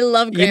yourself. I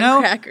love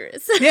graham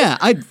crackers. Yeah,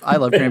 I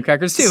love graham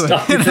crackers too.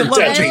 Stop you from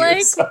touching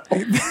yourself.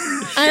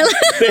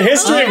 The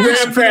history of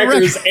graham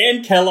crackers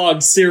and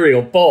Kellogg's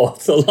cereal,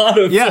 both. A lot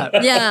of...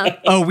 Yeah.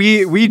 Oh,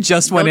 we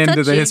just went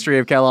into the history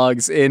of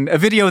Kellogg's in a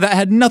video that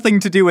had nothing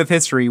to do with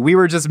history. We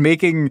were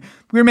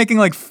making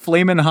like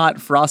flamin'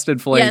 hot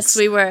frosted flakes. Yes,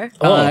 we were.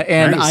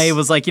 And nice. I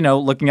was like,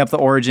 looking up the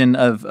origin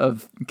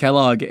of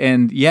Kellogg,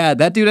 and yeah,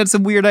 that dude had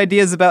some weird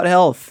ideas about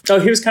health. Oh,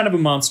 he was kind of a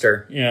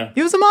monster. Yeah.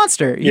 He was a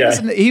monster.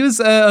 He was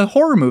a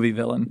horror movie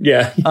villain.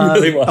 Yeah, he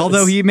really was.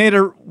 Although he made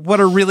a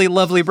really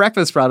lovely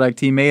breakfast product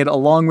he made,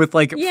 along with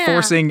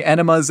forcing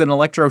enemas and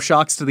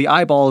electroshocks to the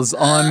eyeballs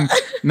on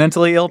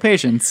mentally ill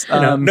patients.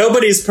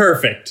 Nobody's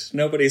perfect.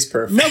 Nobody's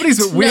perfect.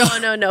 We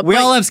No.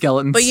 all have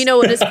skeletons. But you know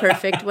what is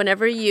perfect?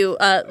 Whenever you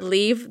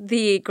leave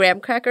the graham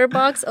cracker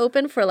box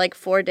open for like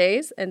 4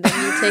 days, and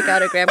then you take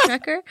out a graham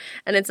cracker,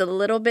 and it's a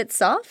little bit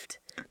soft.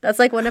 That's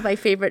like one of my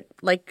favorite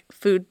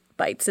food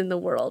bites in the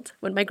world.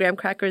 When my graham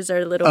crackers are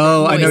a little bit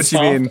moist. I know what you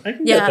mean. I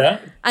can get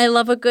that. I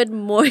love a good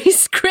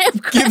moist graham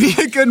cracker. Give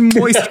me a good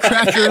moist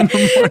cracker in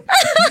the morning.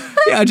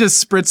 Yeah,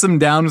 just spritz them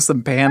down with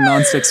some pan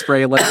nonstick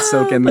spray, let it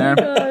soak in there.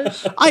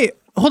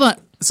 Hold on.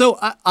 So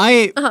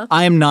I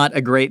am not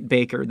a great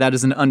baker. That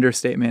is an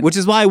understatement. Which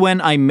is why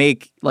when I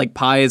make like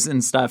pies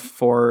and stuff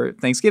for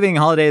Thanksgiving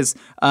holidays,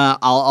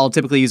 I'll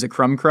typically use a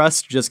crumb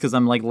crust just because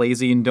I'm like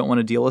lazy and don't want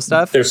to deal with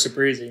stuff. They're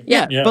super easy.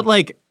 Yeah. But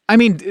like, I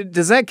mean,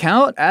 does that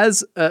count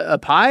as a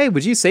pie?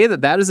 Would you say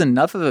that is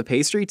enough of a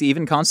pastry to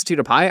even constitute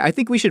a pie? I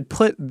think we should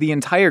put the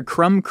entire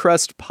crumb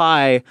crust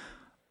pie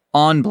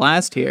on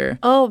blast here.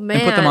 Oh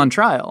man. And put them on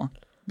trial.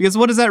 Because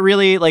what does that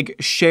really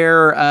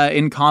share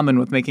in common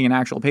with making an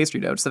actual pastry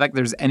dough? Just the fact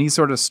there's any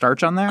sort of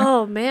starch on there?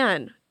 Oh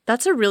man,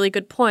 that's a really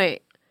good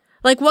point.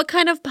 Like, what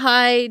kind of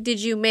pie did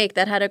you make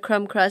that had a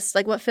crumb crust?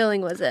 Like, what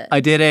filling was it? I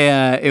did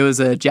it was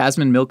a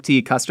jasmine milk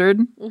tea custard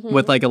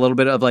with like a little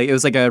bit of it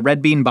was like a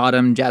red bean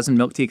bottom jasmine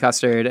milk tea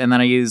custard. And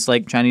then I used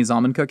like Chinese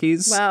almond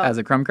cookies as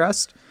a crumb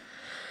crust.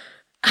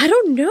 I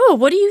don't know.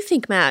 What do you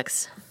think,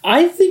 Max?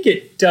 I think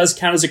it does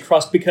count as a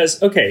crust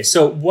because, okay,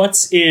 so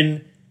what's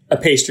in a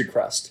pastry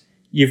crust?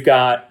 You've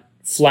got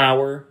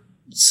flour,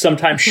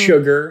 sometimes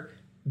sugar,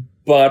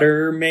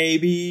 butter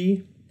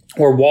maybe,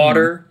 or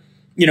water,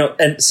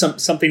 and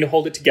something to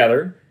hold it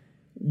together.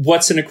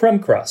 What's in a crumb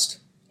crust?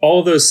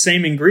 All those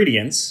same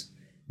ingredients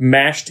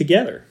mashed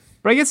together.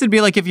 But I guess it'd be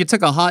like if you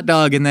took a hot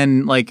dog and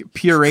then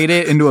pureed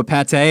it into a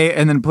pate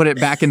and then put it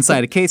back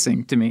inside a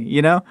casing to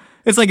me,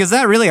 It's like, is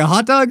that really a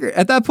hot dog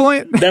at that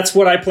point? That's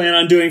what I plan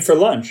on doing for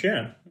lunch,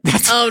 yeah.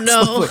 Oh,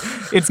 no.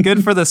 It's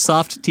good for the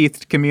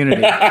soft-teethed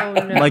community. Oh,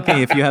 no. Like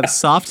me, if you have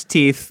soft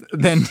teeth,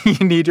 then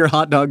you need your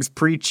hot dogs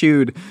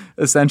pre-chewed,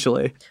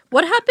 essentially.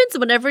 What happens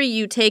whenever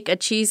you take a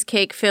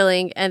cheesecake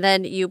filling and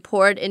then you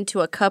pour it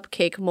into a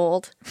cupcake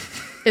mold?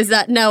 Is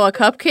that now a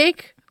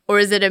cupcake? Or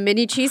is it a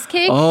mini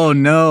cheesecake? Oh,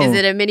 no. Is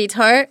it a mini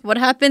tart? What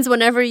happens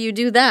whenever you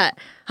do that?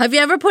 Have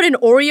you ever put an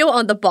Oreo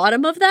on the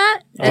bottom of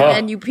that? And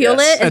then you peel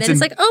it, and then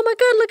it's like, oh my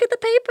God, look at the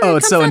paper. Oh, it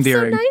it's comes so out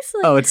endearing. so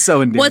nicely. Oh, it's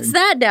so endearing. What's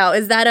that now?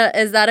 Is that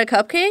a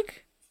cupcake?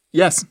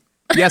 Yes.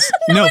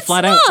 No, it's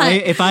flat not. out.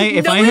 If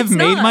I have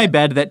made my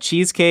bed that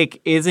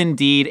cheesecake is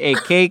indeed a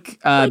cake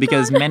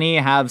because many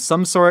have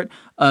some sort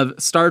of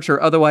starch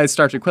or otherwise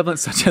starch equivalent,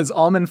 such as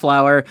almond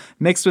flour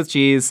mixed with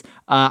cheese,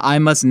 I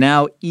must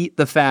now eat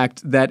the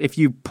fact that if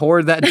you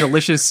pour that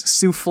delicious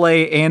souffle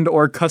and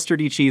or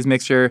custardy cheese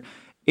mixture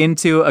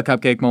into a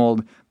cupcake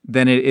mold,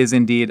 then it is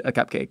indeed a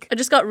cupcake. I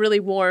just got really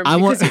warm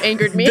because you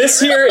angered me. This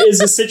here is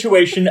a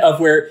situation of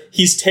where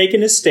he's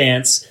taken a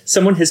stance,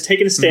 someone has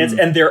taken a stance,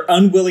 and they're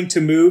unwilling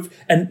to move,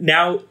 and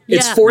now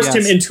it's forced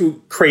him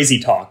into crazy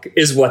talk,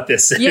 is what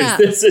this is. Yeah.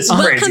 This is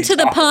crazy Welcome to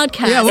the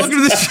podcast. Yeah, welcome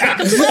to the show.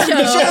 Welcome to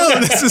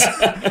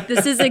the show.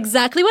 This is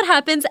exactly what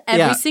happens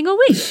every single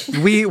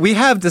week. We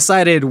have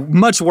decided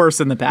much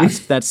worse in the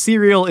past that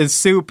cereal is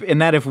soup,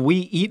 and that if we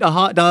eat a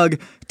hot dog,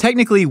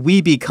 technically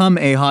we become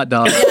a hot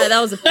dog. Yeah,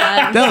 that was a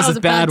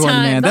bad one,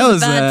 time. man. That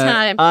was a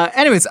bad time.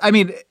 Anyways, I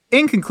mean,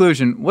 in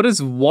conclusion, what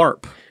is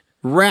warp?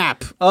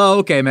 Rap. Oh,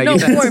 okay, Maggie.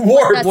 No,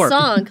 warp.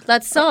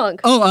 That song.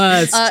 Oh,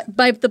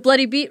 by the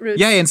Bloody Beetroots.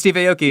 Yeah, and Steve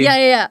Aoki.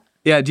 Yeah.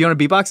 Yeah, do you want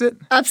to beatbox it?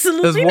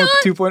 Absolutely Warp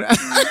not. 2.0.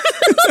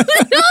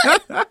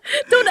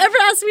 Don't ever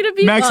ask me to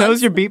beatbox. Max, how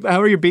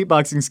are your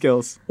beatboxing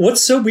skills?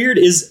 What's so weird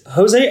is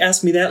Jose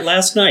asked me that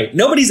last night.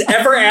 Nobody's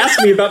ever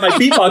asked me about my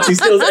beatboxing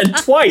skills, and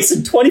twice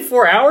in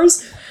 24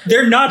 hours,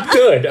 they're not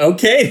good,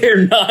 okay?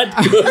 They're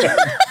not good.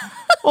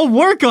 Well,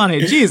 work on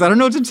it. Jeez, I don't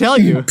know what to tell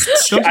you.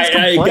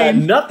 I got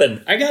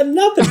nothing. I got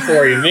nothing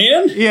for you,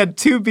 man. You had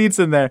 2 beats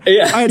in there.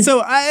 Yeah. All right,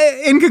 so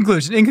in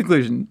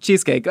conclusion,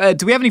 Cheesecake,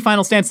 do we have any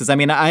final stances? I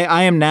mean,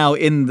 I am now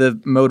in the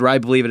mode where I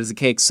believe it is a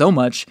cake so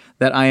much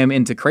that I am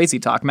into crazy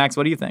talk. Max,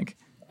 what do you think?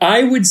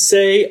 I would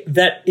say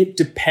that it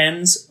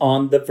depends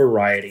on the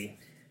variety.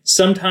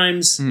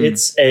 Sometimes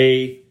it's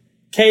a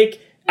cake.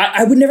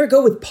 I would never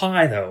go with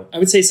pie, though. I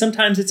would say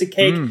sometimes it's a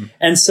cake,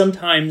 and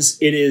sometimes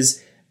it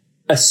is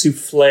a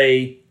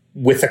souffle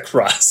with a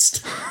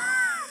crust.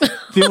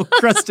 The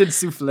crusted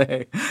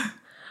souffle.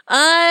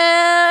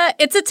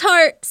 It's a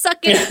tart. Suck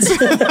it. It's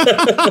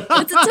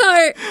a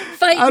tart.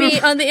 Fight me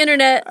on the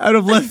internet. Out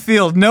of left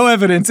field. No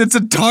evidence. It's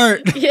a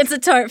tart. It's a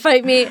tart.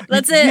 Fight me.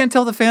 That's it. You can't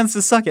tell the fans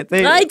to suck it.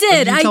 I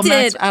did.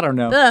 Max, I don't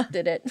know.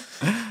 Did it.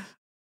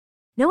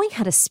 Knowing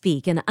how to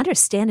speak and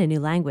understand a new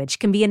language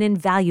can be an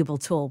invaluable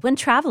tool when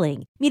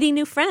traveling, meeting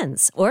new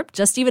friends, or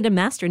just even to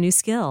master a new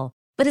skill.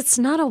 But it's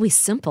not always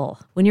simple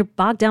when you're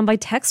bogged down by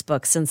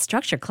textbooks and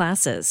structured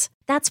classes.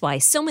 That's why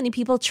so many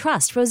people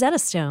trust Rosetta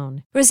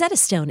Stone. Rosetta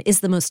Stone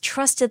is the most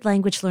trusted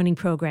language learning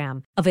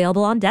program,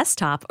 available on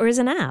desktop or as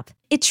an app.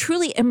 It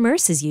truly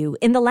immerses you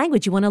in the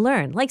language you want to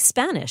learn, like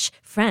Spanish,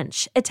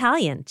 French,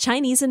 Italian,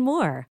 Chinese, and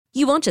more.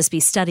 You won't just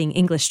be studying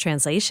English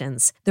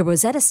translations. The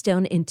Rosetta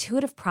Stone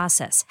intuitive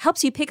process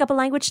helps you pick up a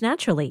language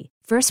naturally,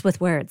 first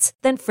with words,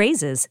 then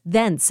phrases,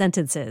 then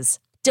sentences.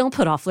 Don't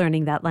put off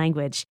learning that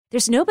language.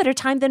 There's no better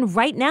time than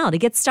right now to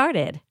get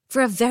started.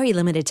 For a very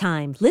limited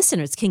time,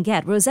 listeners can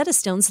get Rosetta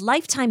Stone's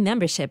lifetime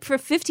membership for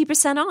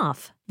 50%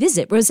 off.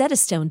 Visit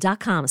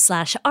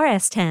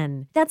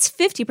rosettastone.com/rs10. That's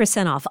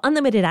 50% off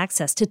unlimited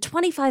access to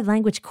 25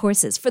 language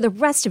courses for the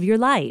rest of your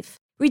life.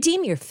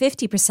 Redeem your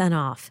 50%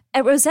 off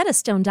at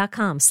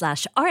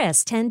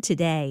rosettastone.com/rs10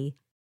 today.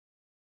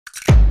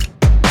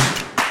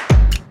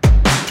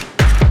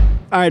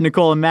 All right,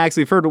 Nicole and Max,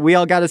 we've heard what we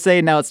all got to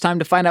say. Now it's time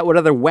to find out what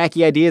other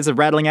wacky ideas are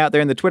rattling out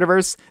there in the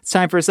Twitterverse. It's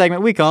time for a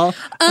segment we call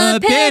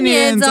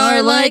Opinions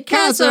Are Like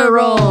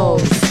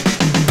Casseroles.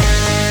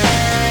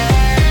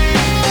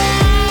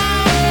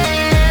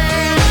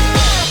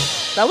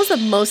 That was the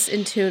most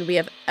in tune we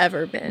have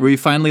ever been. We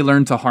finally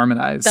learned to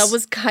harmonize. That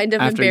was kind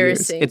of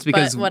embarrassing. Years. It's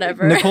because but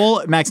whatever.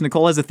 Nicole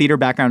has a theater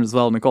background as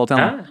well. Nicole, tell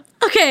me.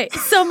 Okay,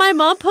 so my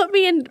mom put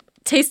me in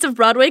Taste of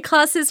Broadway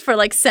classes for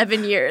like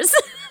 7 years.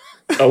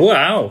 Oh,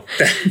 wow.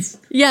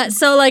 Yeah,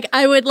 so like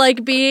I would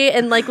like be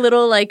in like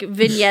little like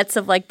vignettes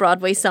of like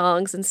Broadway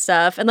songs and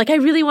stuff. And like I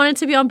really wanted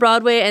to be on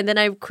Broadway, and then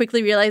I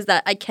quickly realized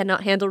that I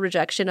cannot handle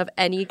rejection of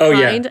any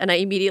kind, and I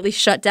immediately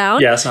shut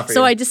down. Yeah, it's not for you.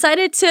 So I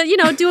decided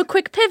to, do a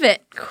quick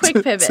pivot.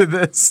 To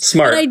this.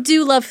 Smart. But I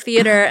do love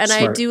theater and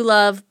I do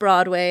love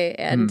Broadway,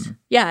 and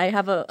yeah, I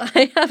have a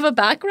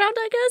background,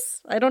 I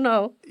guess. I don't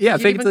know. Yeah,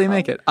 fake it till you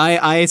make it.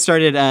 I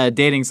started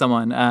dating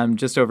someone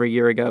just over a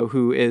year ago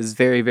who is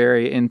very,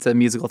 very into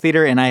musical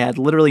theater, and I had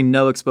literally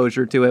no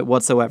exposure to it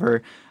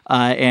whatsoever.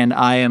 And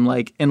I am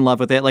like in love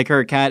with it. Like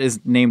her cat is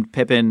named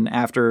Pippin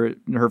after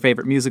her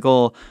favorite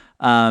musical.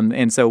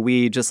 And so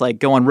we just like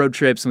go on road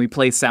trips and we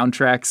play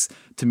soundtracks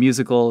to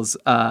musicals.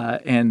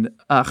 And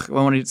I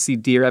wanted to see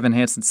Dear Evan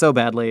Hansen so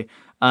badly.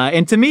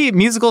 And to me,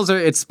 musicals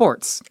it's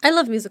sports. I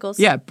love musicals.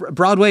 Yeah,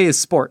 Broadway is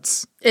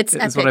sports. It's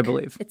epic. Is what I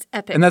believe. It's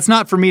epic. And that's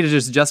not for me to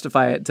just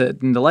justify it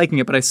into liking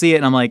it, but I see it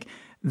and I'm like,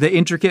 the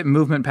intricate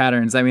movement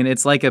patterns. I mean,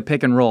 it's like a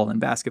pick and roll in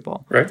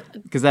basketball. Right.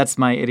 Because that's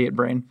my idiot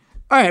brain.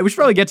 All right, we should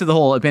probably get to the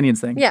whole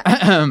opinions thing. Yeah.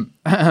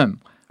 All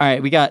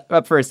right, we got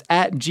up first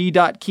at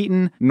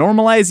G.Keaton.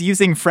 Normalize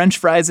using French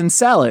fries in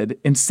salad.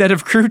 Instead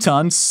of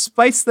croutons,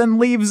 spice them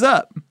leaves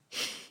up.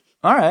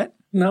 All right.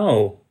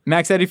 No.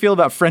 Max, how do you feel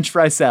about French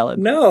fry salad?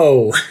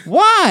 No.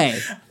 Why?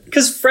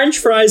 Because French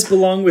fries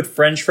belong with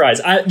French fries.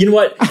 You know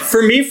what?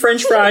 For me,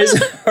 French fries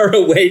are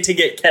a way to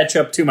get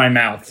ketchup to my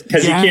mouth.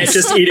 Because you can't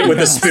just eat it with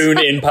a spoon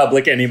in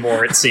public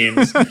anymore, it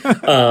seems.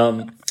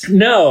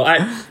 No,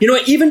 you know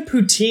what? Even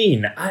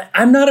poutine.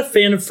 I'm not a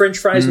fan of French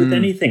fries with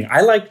anything.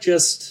 I like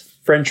just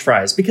French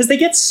fries because they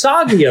get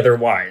soggy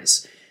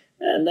otherwise.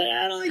 And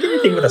I don't like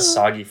anything with a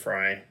soggy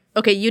fry.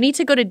 Okay, you need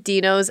to go to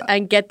Dino's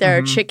and get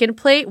their chicken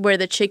plate where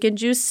the chicken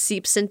juice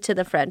seeps into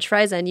the French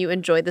fries and you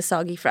enjoy the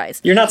soggy fries.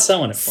 You're not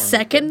selling it for me.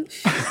 Second,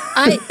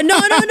 no.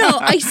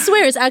 I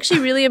swear it's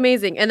actually really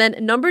amazing. And then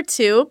number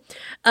 2,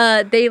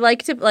 they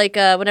like to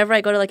whenever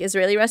I go to like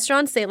Israeli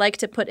restaurants, they like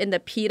to put in the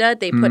pita.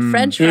 They put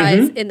French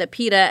fries in the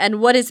pita.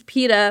 And what is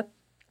pita?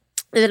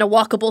 And then a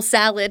walkable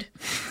salad.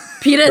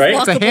 Pita is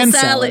walkable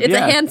salad. It's a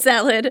hand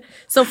salad.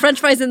 So French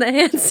fries in the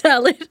hand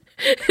salad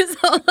is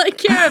all I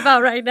care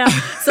about right now.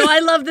 So I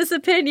love this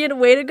opinion.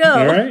 Way to go.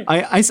 All right.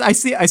 I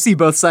see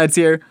both sides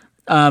here.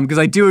 Because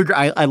I do agree.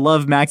 I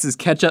love Max's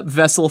ketchup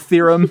vessel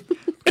theorem.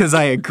 Because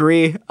I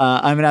agree.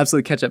 I'm an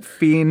absolute ketchup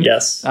fiend.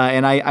 Yes.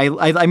 And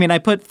I mean, I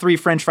put 3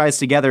 French fries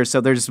together, so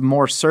there's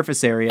more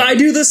surface area. I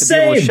do the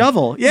same.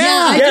 Shovel.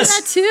 Yeah. I do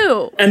that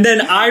too. And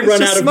then I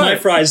run out of my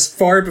fries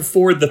far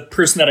before the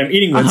person that I'm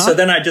eating with, so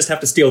then I just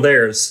have to steal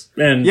theirs.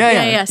 And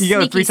yeah. You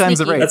go 3 times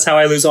the rate. That's how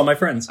I lose all my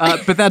friends.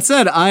 But that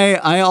said,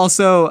 I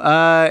also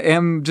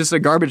am just a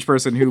garbage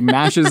person who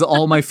mashes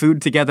all my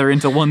food together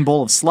into one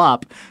bowl of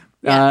slop.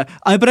 Yeah.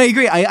 But I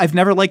agree. I've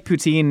never liked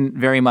poutine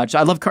very much.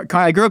 I love.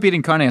 I grew up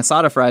eating carne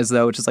asada fries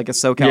though, which is like a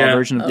SoCal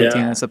version of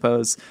poutine, I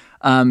suppose.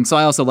 So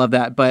I also love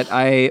that. But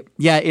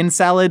in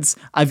salads,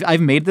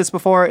 I've made this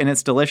before and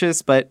it's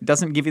delicious, but it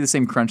doesn't give you the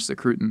same crunch as a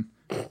crouton.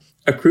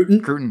 A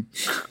crouton?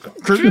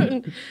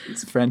 Crouton.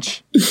 It's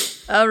French.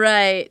 All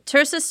right.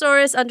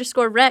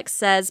 Tursosaurus_Rex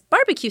says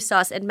barbecue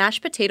sauce and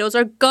mashed potatoes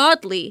are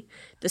godly,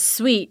 the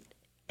sweet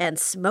and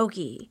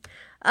smoky.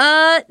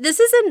 This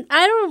isn't,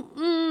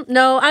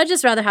 no, I'd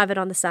just rather have it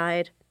on the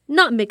side,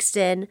 not mixed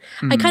in.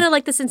 I kind of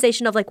like the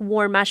sensation of like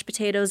warm mashed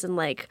potatoes and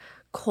like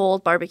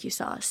cold barbecue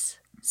sauce.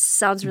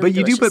 Sounds really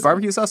delicious. But you do put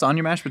barbecue sauce on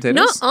your mashed potatoes?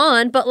 Not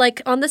on, but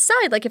like on the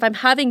side. Like if I'm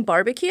having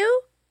barbecue,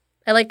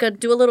 I like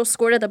do a little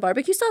squirt of the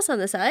barbecue sauce on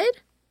the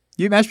side.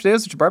 You eat mashed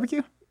potatoes with your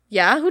barbecue?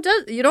 Yeah, who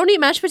does? You don't eat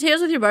mashed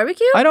potatoes with your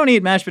barbecue? I don't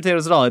eat mashed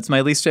potatoes at all. It's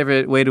my least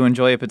favorite way to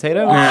enjoy a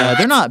potato.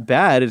 They're not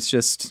bad. It's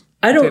just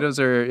potatoes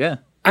are,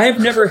 I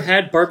have never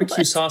had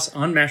barbecue sauce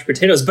on mashed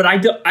potatoes, but I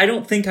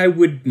don't think I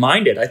would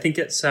mind it. I think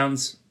it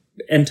sounds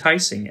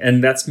enticing,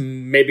 and that's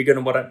maybe going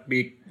to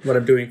what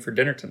I'm doing for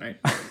dinner tonight.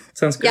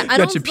 Sounds good. Yeah, I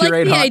don't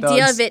like the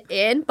idea of it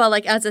in, but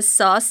like as a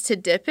sauce to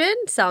dip in,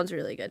 sounds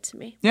really good to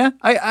me. Yeah,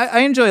 I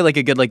enjoy like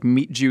a good like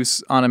meat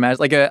juice on a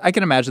mashed. I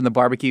can imagine the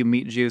barbecue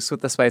meat juice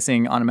with the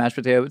spicing on a mashed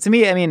potato. To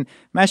me, I mean,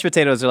 mashed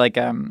potatoes are like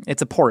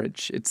it's a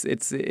porridge.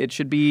 It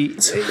should be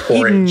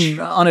eaten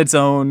on its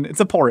own. It's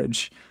a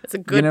porridge. It's a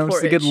good porridge.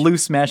 It's a good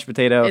loose mashed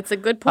potato. It's a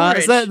good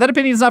porridge. So that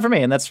opinion is not for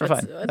me, and that's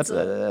fine.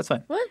 That's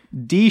fine. What?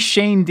 D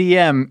Shane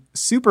DM,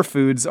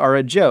 superfoods are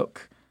a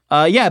joke.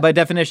 By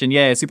definition,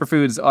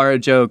 superfoods are a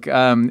joke.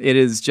 It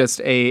is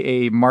just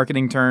a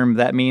marketing term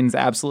that means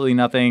absolutely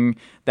nothing,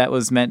 that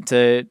was meant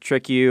to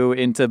trick you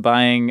into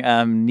buying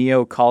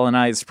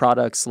neo-colonized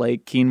products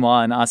like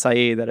quinoa and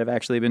acai that have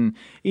actually been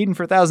eaten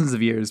for thousands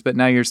of years, but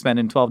now you're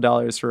spending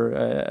 $12 for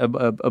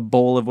a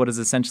bowl of what is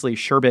essentially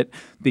sherbet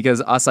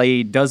because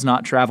acai does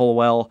not travel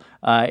well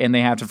and they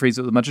have to freeze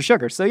it with a bunch of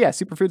sugar. So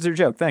superfoods are a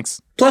joke.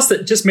 Thanks. Plus,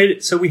 that just made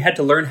it so we had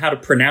to learn how to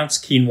pronounce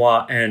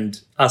quinoa and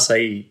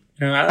acai.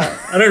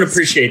 I don't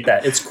appreciate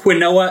that. It's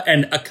quinoa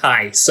and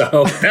acai,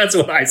 so that's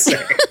what I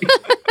say.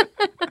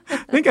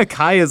 I think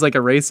acai is like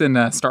a race in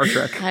Star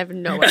Trek. I have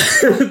no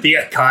idea. The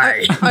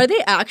acai. Are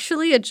they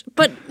actually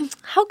but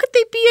how could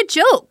they be a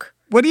joke?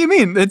 What do you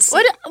mean? What do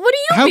you mean?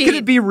 How could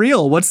it be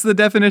real? What's the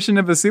definition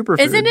of a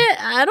superfood? Isn't it?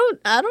 I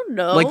don't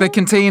know. Like that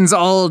contains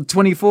all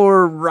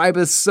 24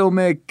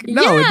 ribosomic.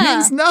 No, it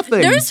means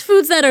nothing. There's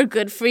foods that are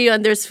good for you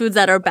and there's foods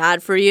that are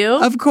bad for you.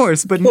 Of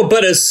course, but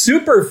but a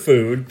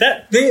superfood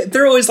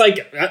they're always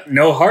like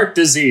no heart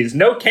disease,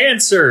 no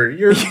cancer.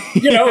 Your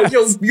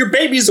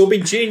babies will be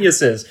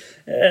geniuses.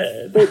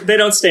 They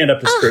don't stand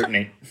up to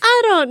scrutiny.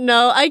 I don't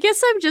know. I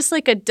guess I'm just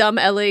like a dumb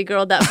LA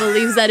girl that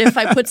believes that if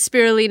I put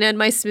spirulina in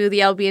my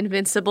smoothie, I'll be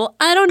invincible.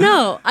 I don't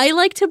know. I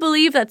like to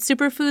believe that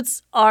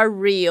superfoods are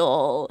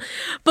real.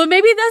 But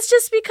maybe that's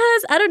just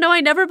because, I don't know, I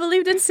never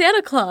believed in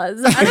Santa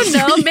Claus. I don't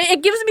know.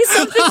 It gives me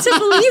something to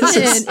believe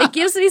in. It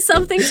gives me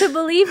something to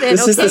believe in.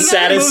 This is the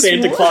saddest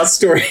Santa Claus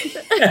story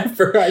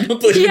ever. I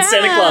don't believe in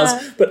Santa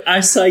Claus, but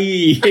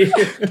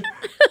acai.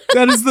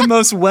 That is the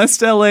most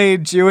West LA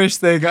Jewish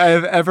thing I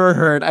have ever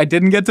heard. I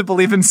didn't get to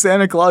believe in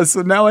Santa Claus,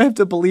 so now I have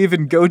to believe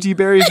in goji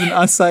berries and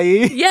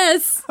acai.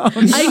 Yes. Oh,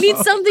 no. I need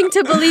something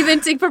to believe in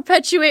to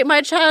perpetuate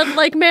my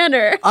childlike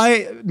manner.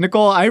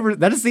 Nicole,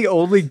 that is the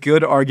only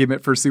good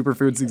argument for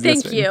superfoods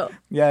existing. Thank you.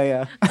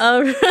 Yeah.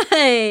 All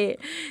right.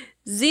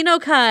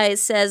 Xenokai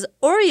says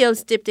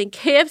Oreos dipped in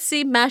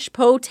KFC mashed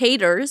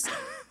potatoes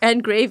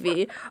and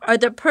gravy are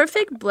the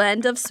perfect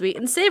blend of sweet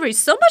and savory.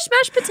 So much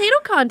mashed potato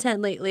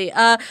content lately.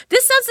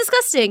 This sounds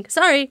disgusting.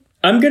 Sorry.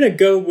 I'm going to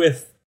go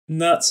with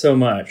not so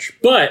much.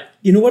 But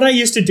you know what I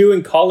used to do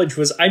in college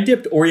was I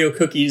dipped Oreo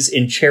cookies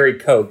in cherry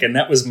Coke, and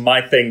that was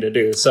my thing to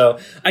do. So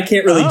I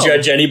can't really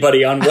judge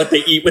anybody on what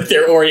they eat with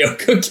their Oreo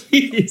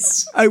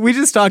cookies. We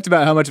just talked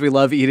about how much we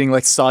love eating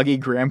like soggy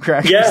graham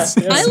crackers. Yes.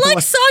 I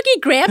like soggy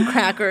graham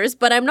crackers,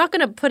 but I'm not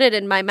going to put it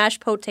in my mashed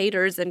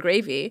potatoes and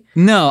gravy.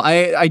 No,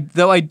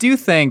 though I do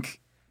think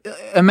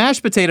a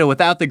mashed potato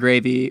without the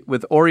gravy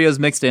with Oreos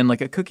mixed in,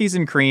 like a cookies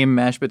and cream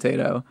mashed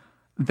potato,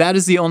 that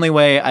is the only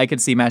way I could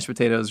see mashed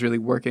potatoes really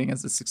working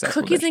as a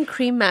successful Cookies dish. and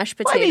cream mashed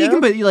potato? Well, I mean,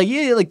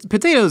 you can put,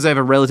 potatoes have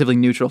a relatively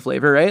neutral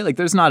flavor, right? Like,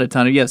 there's not a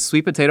ton of,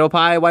 sweet potato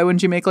pie. Why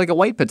wouldn't you make, like, a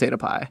white potato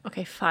pie?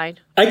 Okay, fine.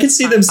 I could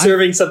see them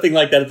serving something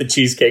like that at the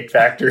Cheesecake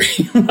Factory.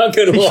 I'm not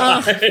going to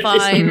lie.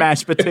 Fine.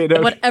 Mashed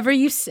potato. Whatever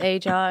you say,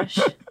 Josh.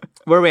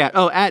 Where are we at?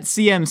 Oh, at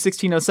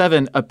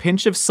CM1607, a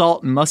pinch of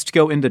salt must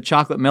go into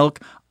chocolate milk.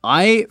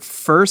 I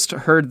first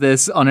heard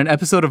this on an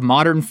episode of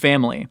Modern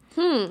Family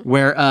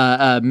where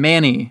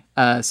Manny,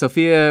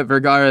 Sofia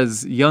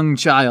Vergara's young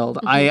child,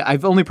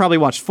 I've only probably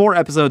watched 4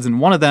 episodes, and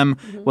one of them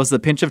was the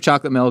pinch of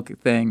chocolate milk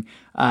thing.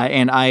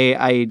 And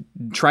I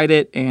tried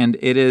it, and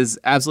it is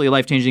absolutely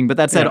life-changing. But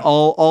that said,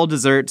 all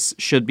desserts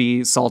should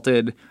be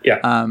salted.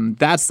 Yeah.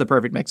 That's the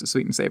perfect mix of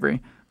sweet and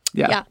savory.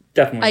 Yeah,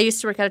 definitely. I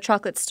used to work at a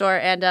chocolate store,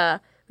 and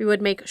we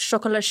would make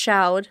chocolat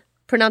chaud.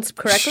 Pronounced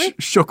correctly?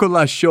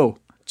 Chocolat chaud.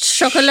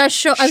 Chocolat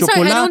chaud. I'm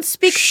sorry, I don't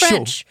speak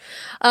French.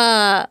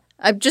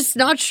 I'm just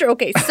not sure.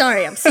 Okay,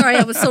 sorry. I'm sorry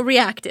I was so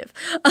reactive.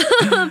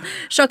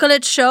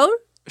 Chocolat chaud?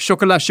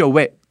 Chocolat chaud,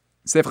 oui.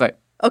 C'est vrai.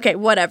 Okay,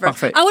 whatever.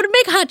 Parfait. I would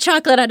make hot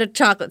chocolate at a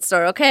chocolate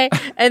store, okay?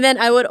 And then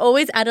I would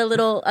always add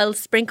a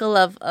sprinkle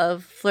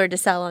of fleur de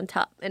sel on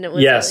top, and it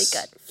was really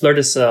good. Fleur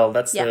de sel.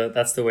 That's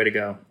the way to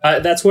go.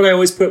 That's what I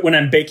always put when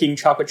I'm baking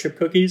chocolate chip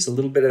cookies. A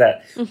little bit of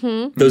that.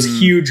 Mm-hmm. Those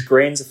huge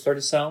grains of fleur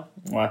de sel.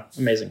 Wow,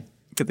 amazing.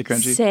 Get the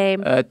crunchy.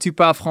 Same. Tu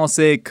parles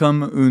français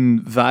comme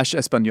une vache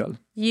espagnole.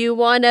 You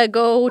want to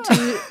go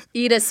to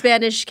eat a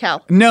Spanish cow.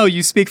 No,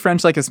 you speak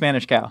French like a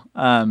Spanish cow.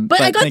 But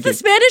I got the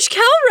Spanish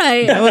cow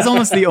right. That was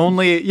almost the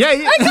only... Yeah, I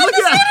got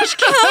the Spanish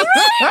cow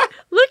right.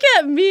 Look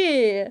at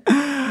me.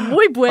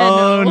 Muy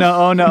bueno.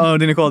 Oh, no,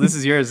 Nicole, this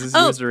is yours. This is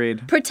yours to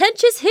read.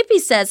 Pretentious Hippie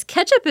says,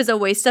 ketchup is a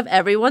waste of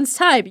everyone's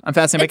time. I'm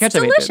fascinated by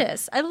ketchup. It's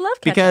delicious. I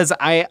love ketchup. Because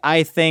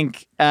I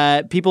think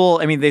people,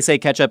 I mean, they say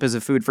ketchup is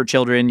a food for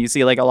children. You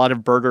see, like, a lot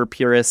of burger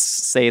purists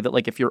say that,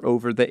 like, if you're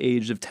over the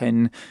age of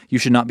 10, you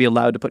should not be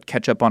allowed to put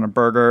ketchup on a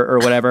burger or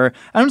whatever.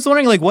 I'm just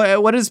wondering, like,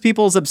 what is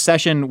people's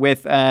obsession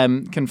with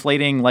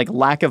conflating, like,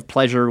 lack of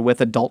pleasure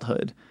with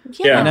adulthood?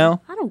 Yeah, you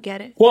know? I don't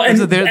get it. Well, and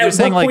so they're at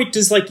saying, what like, point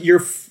does, like, your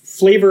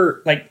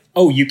flavor, like,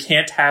 oh, you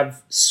can't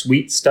have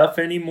sweet stuff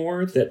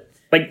anymore? That,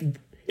 like,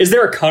 is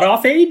there a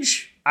cutoff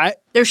age?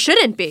 There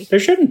shouldn't be. There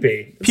shouldn't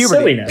be.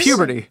 Silliness.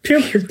 Puberty.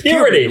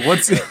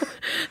 Once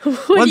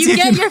when you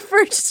get your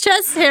first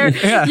chest hair,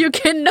 you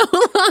can no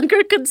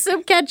longer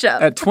consume ketchup.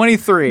 At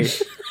 23,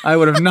 I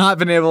would have not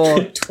been able...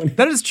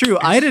 That is true.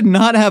 I did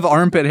not have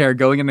armpit hair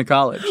going into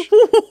college.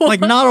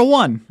 Like, not a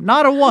one.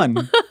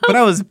 But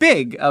I was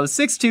big. I was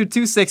 6'2",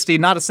 260,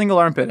 not a single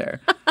armpit hair.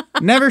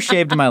 Never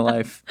shaved in my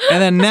life.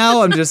 And then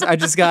now I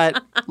just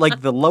got, like,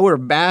 the lower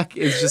back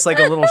is just like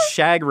a little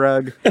shag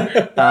rug.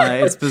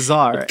 It's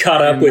bizarre.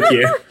 Caught up with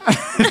you.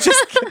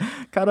 Just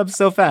caught up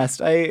so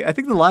fast. I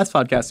think the last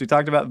podcast we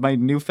talked about my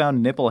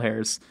newfound nipple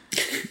hairs.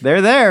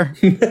 They're there.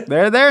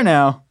 They're there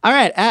now. All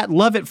right, at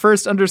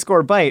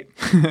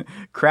 @loveitfirst_bite.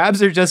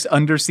 Crabs are just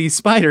undersea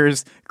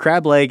spiders.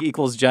 Crab leg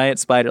equals giant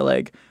spider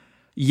leg.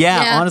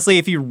 Yeah, honestly,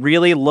 if you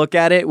really look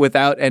at it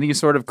without any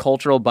sort of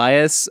cultural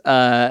bias,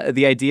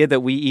 the idea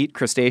that we eat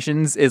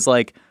crustaceans is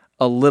like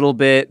a little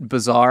bit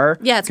bizarre.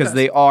 Yeah, because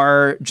they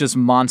are just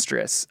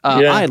monstrous.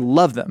 I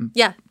love them.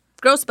 Yeah.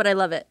 Gross, but I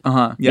love it.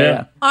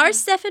 Yeah. R.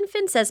 Stephen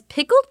Finn says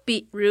pickled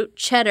beetroot,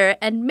 cheddar,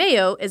 and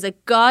mayo is a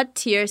god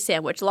tier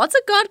sandwich. Lots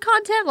of god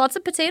content, lots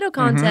of potato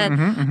content.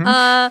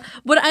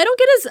 What I don't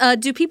get is,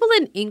 do people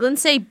in England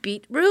say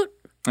beetroot?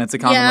 That's a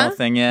Commonwealth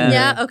thing, yeah.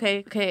 Yeah,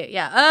 okay,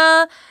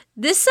 yeah.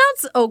 This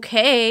sounds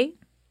okay.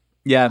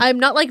 Yeah. I'm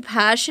not, like,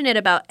 passionate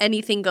about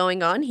anything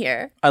going on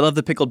here. I love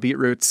the pickled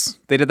beetroots.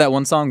 They did that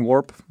one song,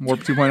 Warp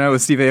 2.0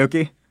 with Steve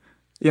Aoki.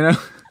 You know?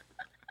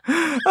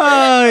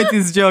 Oh, it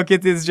is joke.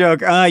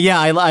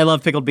 Yeah, I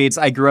love pickled beets.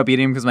 I grew up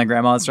eating them because my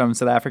grandma is from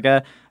South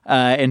Africa.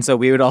 And so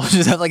we would all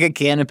just have like a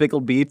can of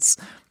pickled beets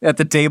at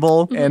the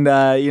table. And,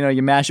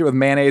 you mash it with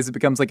mayonnaise. It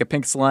becomes like a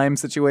pink slime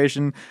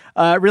situation.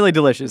 Really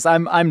delicious.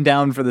 I'm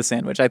down for the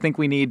sandwich. I think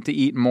we need to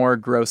eat more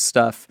gross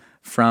stuff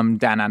from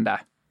Dananda.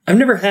 I've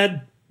never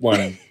had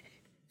one,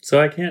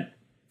 so I can't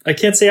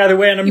say either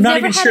way. And I'm not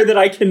even sure that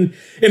I can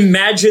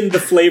imagine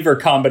the flavor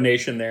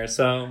combination there.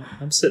 So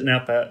I'm sitting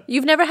out that.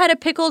 You've never had a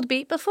pickled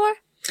beet before?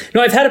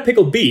 No, I've had a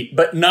pickled beet,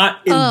 but not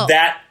in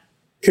that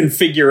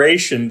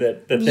configuration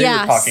that they were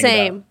talking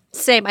about.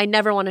 Same. I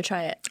never want to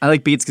try it. I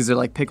like beets because they're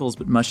like pickles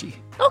but mushy.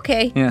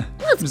 Okay. Yeah.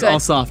 That's it's good. all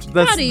soft.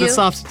 That's the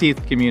soft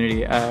teeth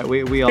community.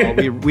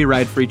 We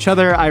ride for each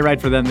other. I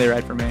ride for them. They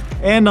ride for me.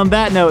 And on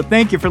that note,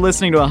 thank you for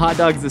listening to A Hot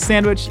Dog is a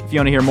Sandwich. If you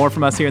want to hear more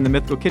from us here in the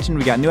Mythical Kitchen,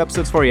 we got new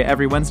episodes for you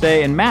every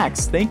Wednesday. And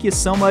Max, thank you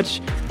so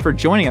much for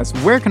joining us.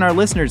 Where can our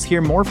listeners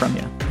hear more from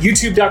you?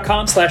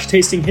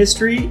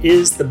 YouTube.com/tastinghistory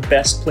is the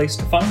best place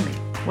to find me.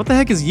 What the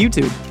heck is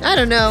YouTube? I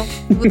don't know.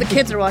 Well, the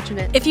kids are watching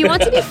it. If you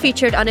want to be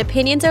featured on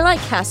Opinions Are Like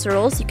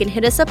Casseroles, you can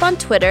hit us up on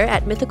Twitter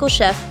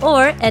 @MythicalChef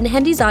or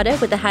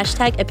 @Hendizade with the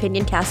hashtag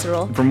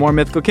 #OpinionCasserole. For more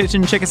Mythical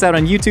Kitchen, check us out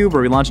on YouTube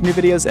where we launch new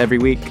videos every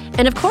week.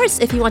 And of course,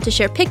 if you want to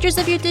share pictures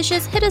of your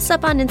dishes, hit us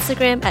up on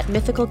Instagram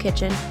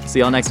 @MythicalKitchen. See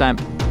y'all next time.